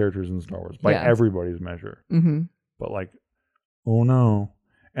beloved characters in Star Wars by everybody's measure. Mm-hmm. But like, oh no,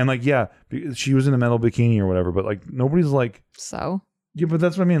 and like she was in a metal bikini or whatever. But like nobody's like so. Yeah, but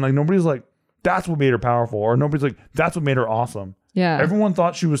that's what I mean. Like nobody's like. That's what made her powerful. Or nobody's like, that's what made her awesome. Yeah. Everyone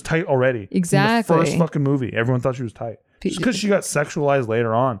thought she was tight already. Exactly. In the first fucking movie, everyone thought she was tight. Just because she got sexualized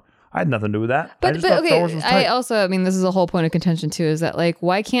later on. I had nothing to do with that. But okay, I also, I mean, this is a whole point of contention too, is that like,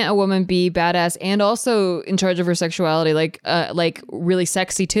 why can't a woman be badass and also in charge of her sexuality, like really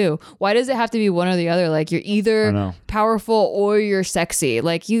sexy too? Why does it have to be one or the other? Like you're either powerful or you're sexy.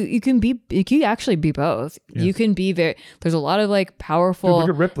 Like you can actually be both. Yeah. You can be there's a lot of like powerful look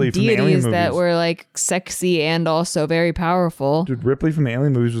at Ripley from deities the that were like sexy and also very powerful. Dude, Ripley from the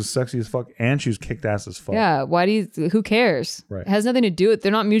Alien movies was sexy as fuck and she was kicked ass as fuck. Yeah. Who cares? Right. It has nothing to do with,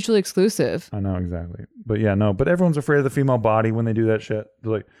 they're not mutually exclusive. I know, exactly. But yeah, no. But everyone's afraid of the female body when they do that shit.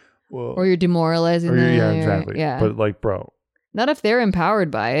 They're like, well. Or you're demoralizing them. Yeah, exactly. Yeah. But like, bro. Not if they're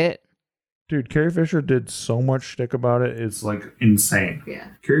empowered by it. Dude, Carrie Fisher did so much shtick about it. It's like insane. Yeah.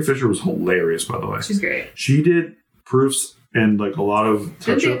 Carrie Fisher was hilarious, by the way. She's great. She did proofs and like a lot of touch-ups.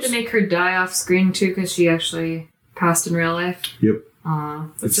 Didn't they have to make her die off screen too because she actually passed in real life? Yep.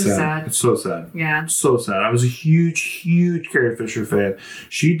 That's so sad. It's so sad. Yeah. So sad. I was a huge Carrie Fisher fan.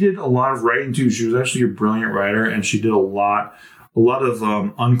 She did a lot of writing too. She was actually a brilliant writer, and she did a lot of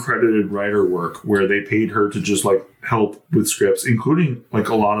uncredited writer work where they paid her to just like help with scripts, including like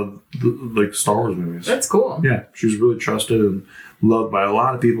a lot of like Star Wars movies. That's cool. Yeah, she was really trusted and loved by a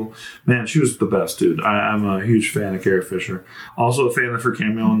lot of people. Man, she was the best, dude. I'm a huge fan of Carrie Fisher. Also a fan of her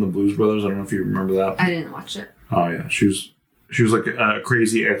cameo in The Blues Brothers. I don't know if you remember that. I didn't watch it. Oh yeah, she was like a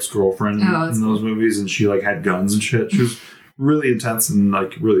crazy ex-girlfriend in those movies, and she like had guns and shit. She was really intense and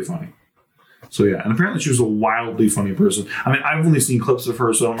like really funny. So yeah, and apparently she was a wildly funny person. I mean, I've only seen clips of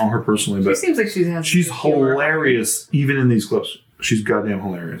her, so I don't know her personally, but she seems like she's hilarious even in these clips. She's goddamn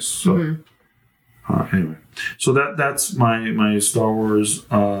hilarious. So anyway, so that's my Star Wars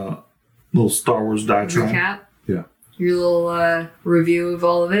little Star Wars diatribe. Recap. Yeah. Your little review of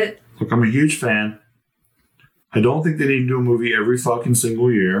all of it. Look, I'm a huge fan. I don't think they need to do a movie every fucking single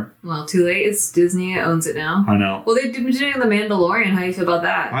year. Well, too late. It's Disney. It owns it now. I know. Well, they've been doing The Mandalorian. How do you feel about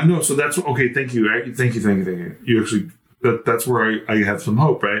that? I know. So that's okay. Thank you. Thank you. You actually, that's where I have some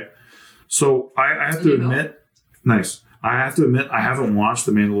hope, right? So I have to admit, nice. I have to admit, I haven't watched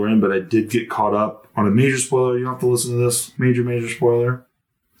The Mandalorian, but I did get caught up on a major spoiler. You don't have to listen to this. Major spoiler.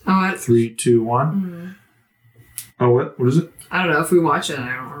 Oh, what? 3, 2, 1. Oh, what? What is it? I don't know. If we watch it,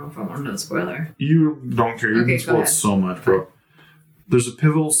 I don't know if I want to know the spoiler. You don't care. You've been spoiled so much, bro. There's a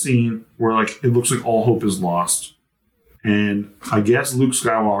pivotal scene where like it looks like all hope is lost. And I guess Luke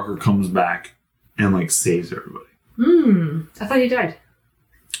Skywalker comes back and like saves everybody. I thought he died.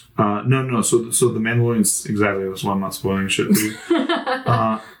 No. So the Mandalorian's exactly that's why I'm not spoiling shit for you.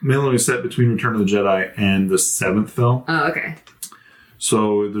 Mandalorian is set between Return of the Jedi and the 7th film. Oh, okay.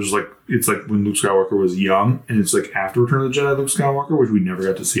 So there's like it's like when Luke Skywalker was young, and it's like after Return of the Jedi Luke Skywalker, which we never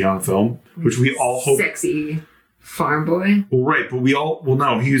got to see on film, which we all hope. Sexy farm boy. Well, right, but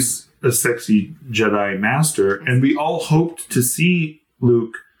no, he's a sexy Jedi master, and we all hoped to see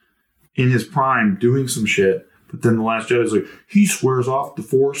Luke in his prime doing some shit. But then the Last Jedi is like, he swears off the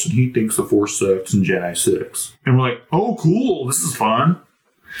Force, and he thinks the Force sucks, and Jedi sucks. And we're like, oh, cool, this is fun.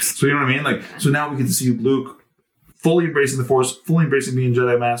 So you know what I mean? Like, so now we get to see Luke fully embracing the Force, fully embracing being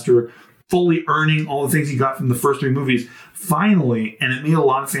Jedi Master, fully earning all the things he got from the first 3 movies. Finally, and it made a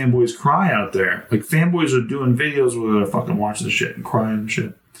lot of fanboys cry out there. Like, fanboys are doing videos where they're fucking watching this shit and crying and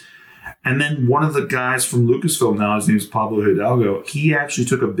shit. And then one of the guys from Lucasfilm now, his name is Pablo Hidalgo, he actually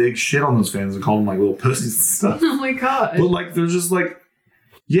took a big shit on those fans and called them like little pussies and stuff. Oh my god. But like, they're just like,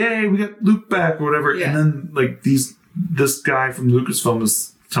 yay, we got Luke back or whatever. Yeah. And then like this guy from Lucasfilm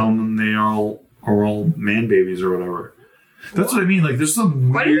is telling them they are all man babies or whatever. That's what I mean. Like, there's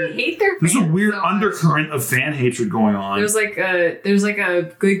some weird. Why do they hate their fans? There's a weird so undercurrent of fan hatred going on. There's like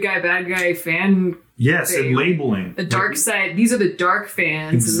a good guy, bad guy fan. Yes, thing. And labeling. The dark side. These are the dark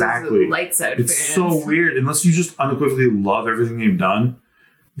fans. Exactly. And these are the light side it's fans. It's so weird. Unless you just unequivocally love everything they've done,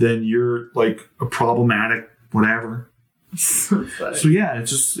 then you're like a problematic whatever. So yeah,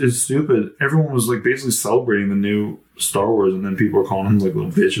 it's stupid. Everyone was like basically celebrating the new Star Wars, and then people are calling them like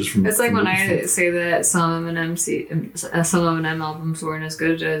little bitches from. It's like when I say that some Eminem albums weren't as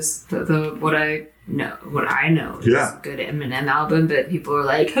good as what I know is a good Eminem album, but people are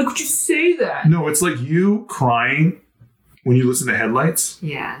like, how could you say that? No, it's like you crying when you listen to Headlights.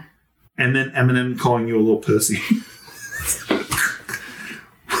 Yeah. And then Eminem calling you a little pussy.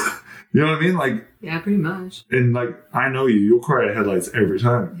 You know what I mean? Like, yeah, pretty much. And like, I know you'll cry at Headlights every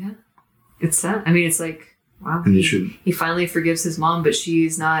time. Yeah. It's sad. I mean, it's like, wow. And you should. He finally forgives his mom, but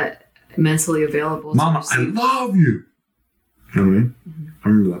she's not mentally available. Mama, I love you. You know what I mean? Mm-hmm. I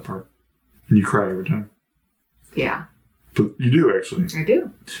remember that part. And you cry every time. Yeah. But you do, actually. I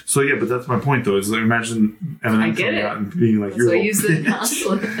do. So yeah, but that's my point though, is like, imagine Eminem coming out and being like, you're I use the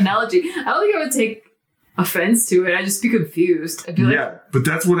analogy. I don't think I would take offense to it. I'd just be confused. I'd be like, yeah, but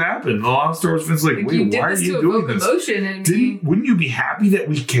that's what happened. A lot of Star Wars fans are like, wait, why are you doing this? Wouldn't you be happy that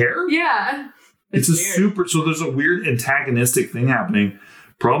we care? Yeah. It's a weird. So there's a weird antagonistic thing happening,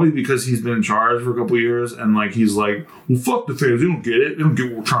 probably because he's been in charge for a couple of years, and like he's like, well, fuck the fans, they don't get it. They don't get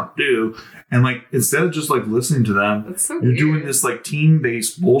what we're trying to do. And like, instead of just like listening to them, that's so you're doing this like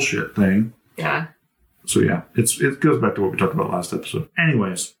team-based bullshit thing. Yeah. So yeah, it goes back to what we talked about last episode.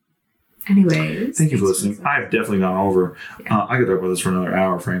 Anyways, thank you for listening. I've definitely gone over. Yeah. I could talk about this for another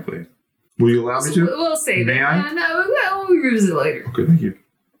hour, frankly. Will you allow me to? We'll say May that. I? No, we'll revisit it later. Okay, thank you.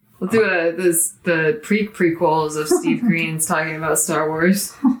 We'll do the prequels of Steve Green's talking about Star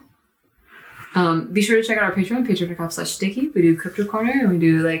Wars. Be sure to check out our Patreon, patreon.com/sticky. We do Crypto Corner, and we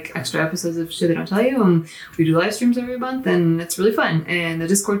do like extra episodes of shit they don't tell you. We do live streams every month, and it's really fun. And the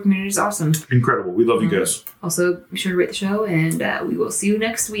Discord community is awesome. Incredible. We love you guys. Also, be sure to rate the show, and we will see you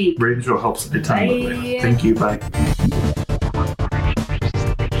next week. Rating the show helps a ton. Bye. Thank you. Bye.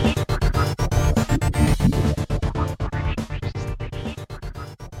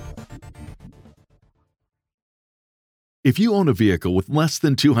 If you own a vehicle with less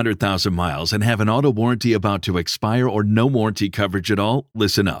than 200,000 miles and have an auto warranty about to expire or no warranty coverage at all,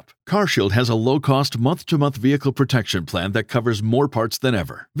 listen up. CarShield has a low-cost month-to-month vehicle protection plan that covers more parts than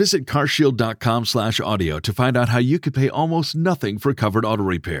ever. Visit carshield.com/audio to find out how you could pay almost nothing for covered auto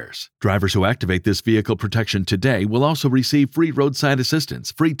repairs. Drivers who activate this vehicle protection today will also receive free roadside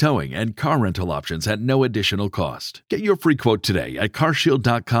assistance, free towing, and car rental options at no additional cost. Get your free quote today at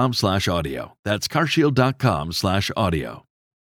carshield.com/audio. That's carshield.com/audio.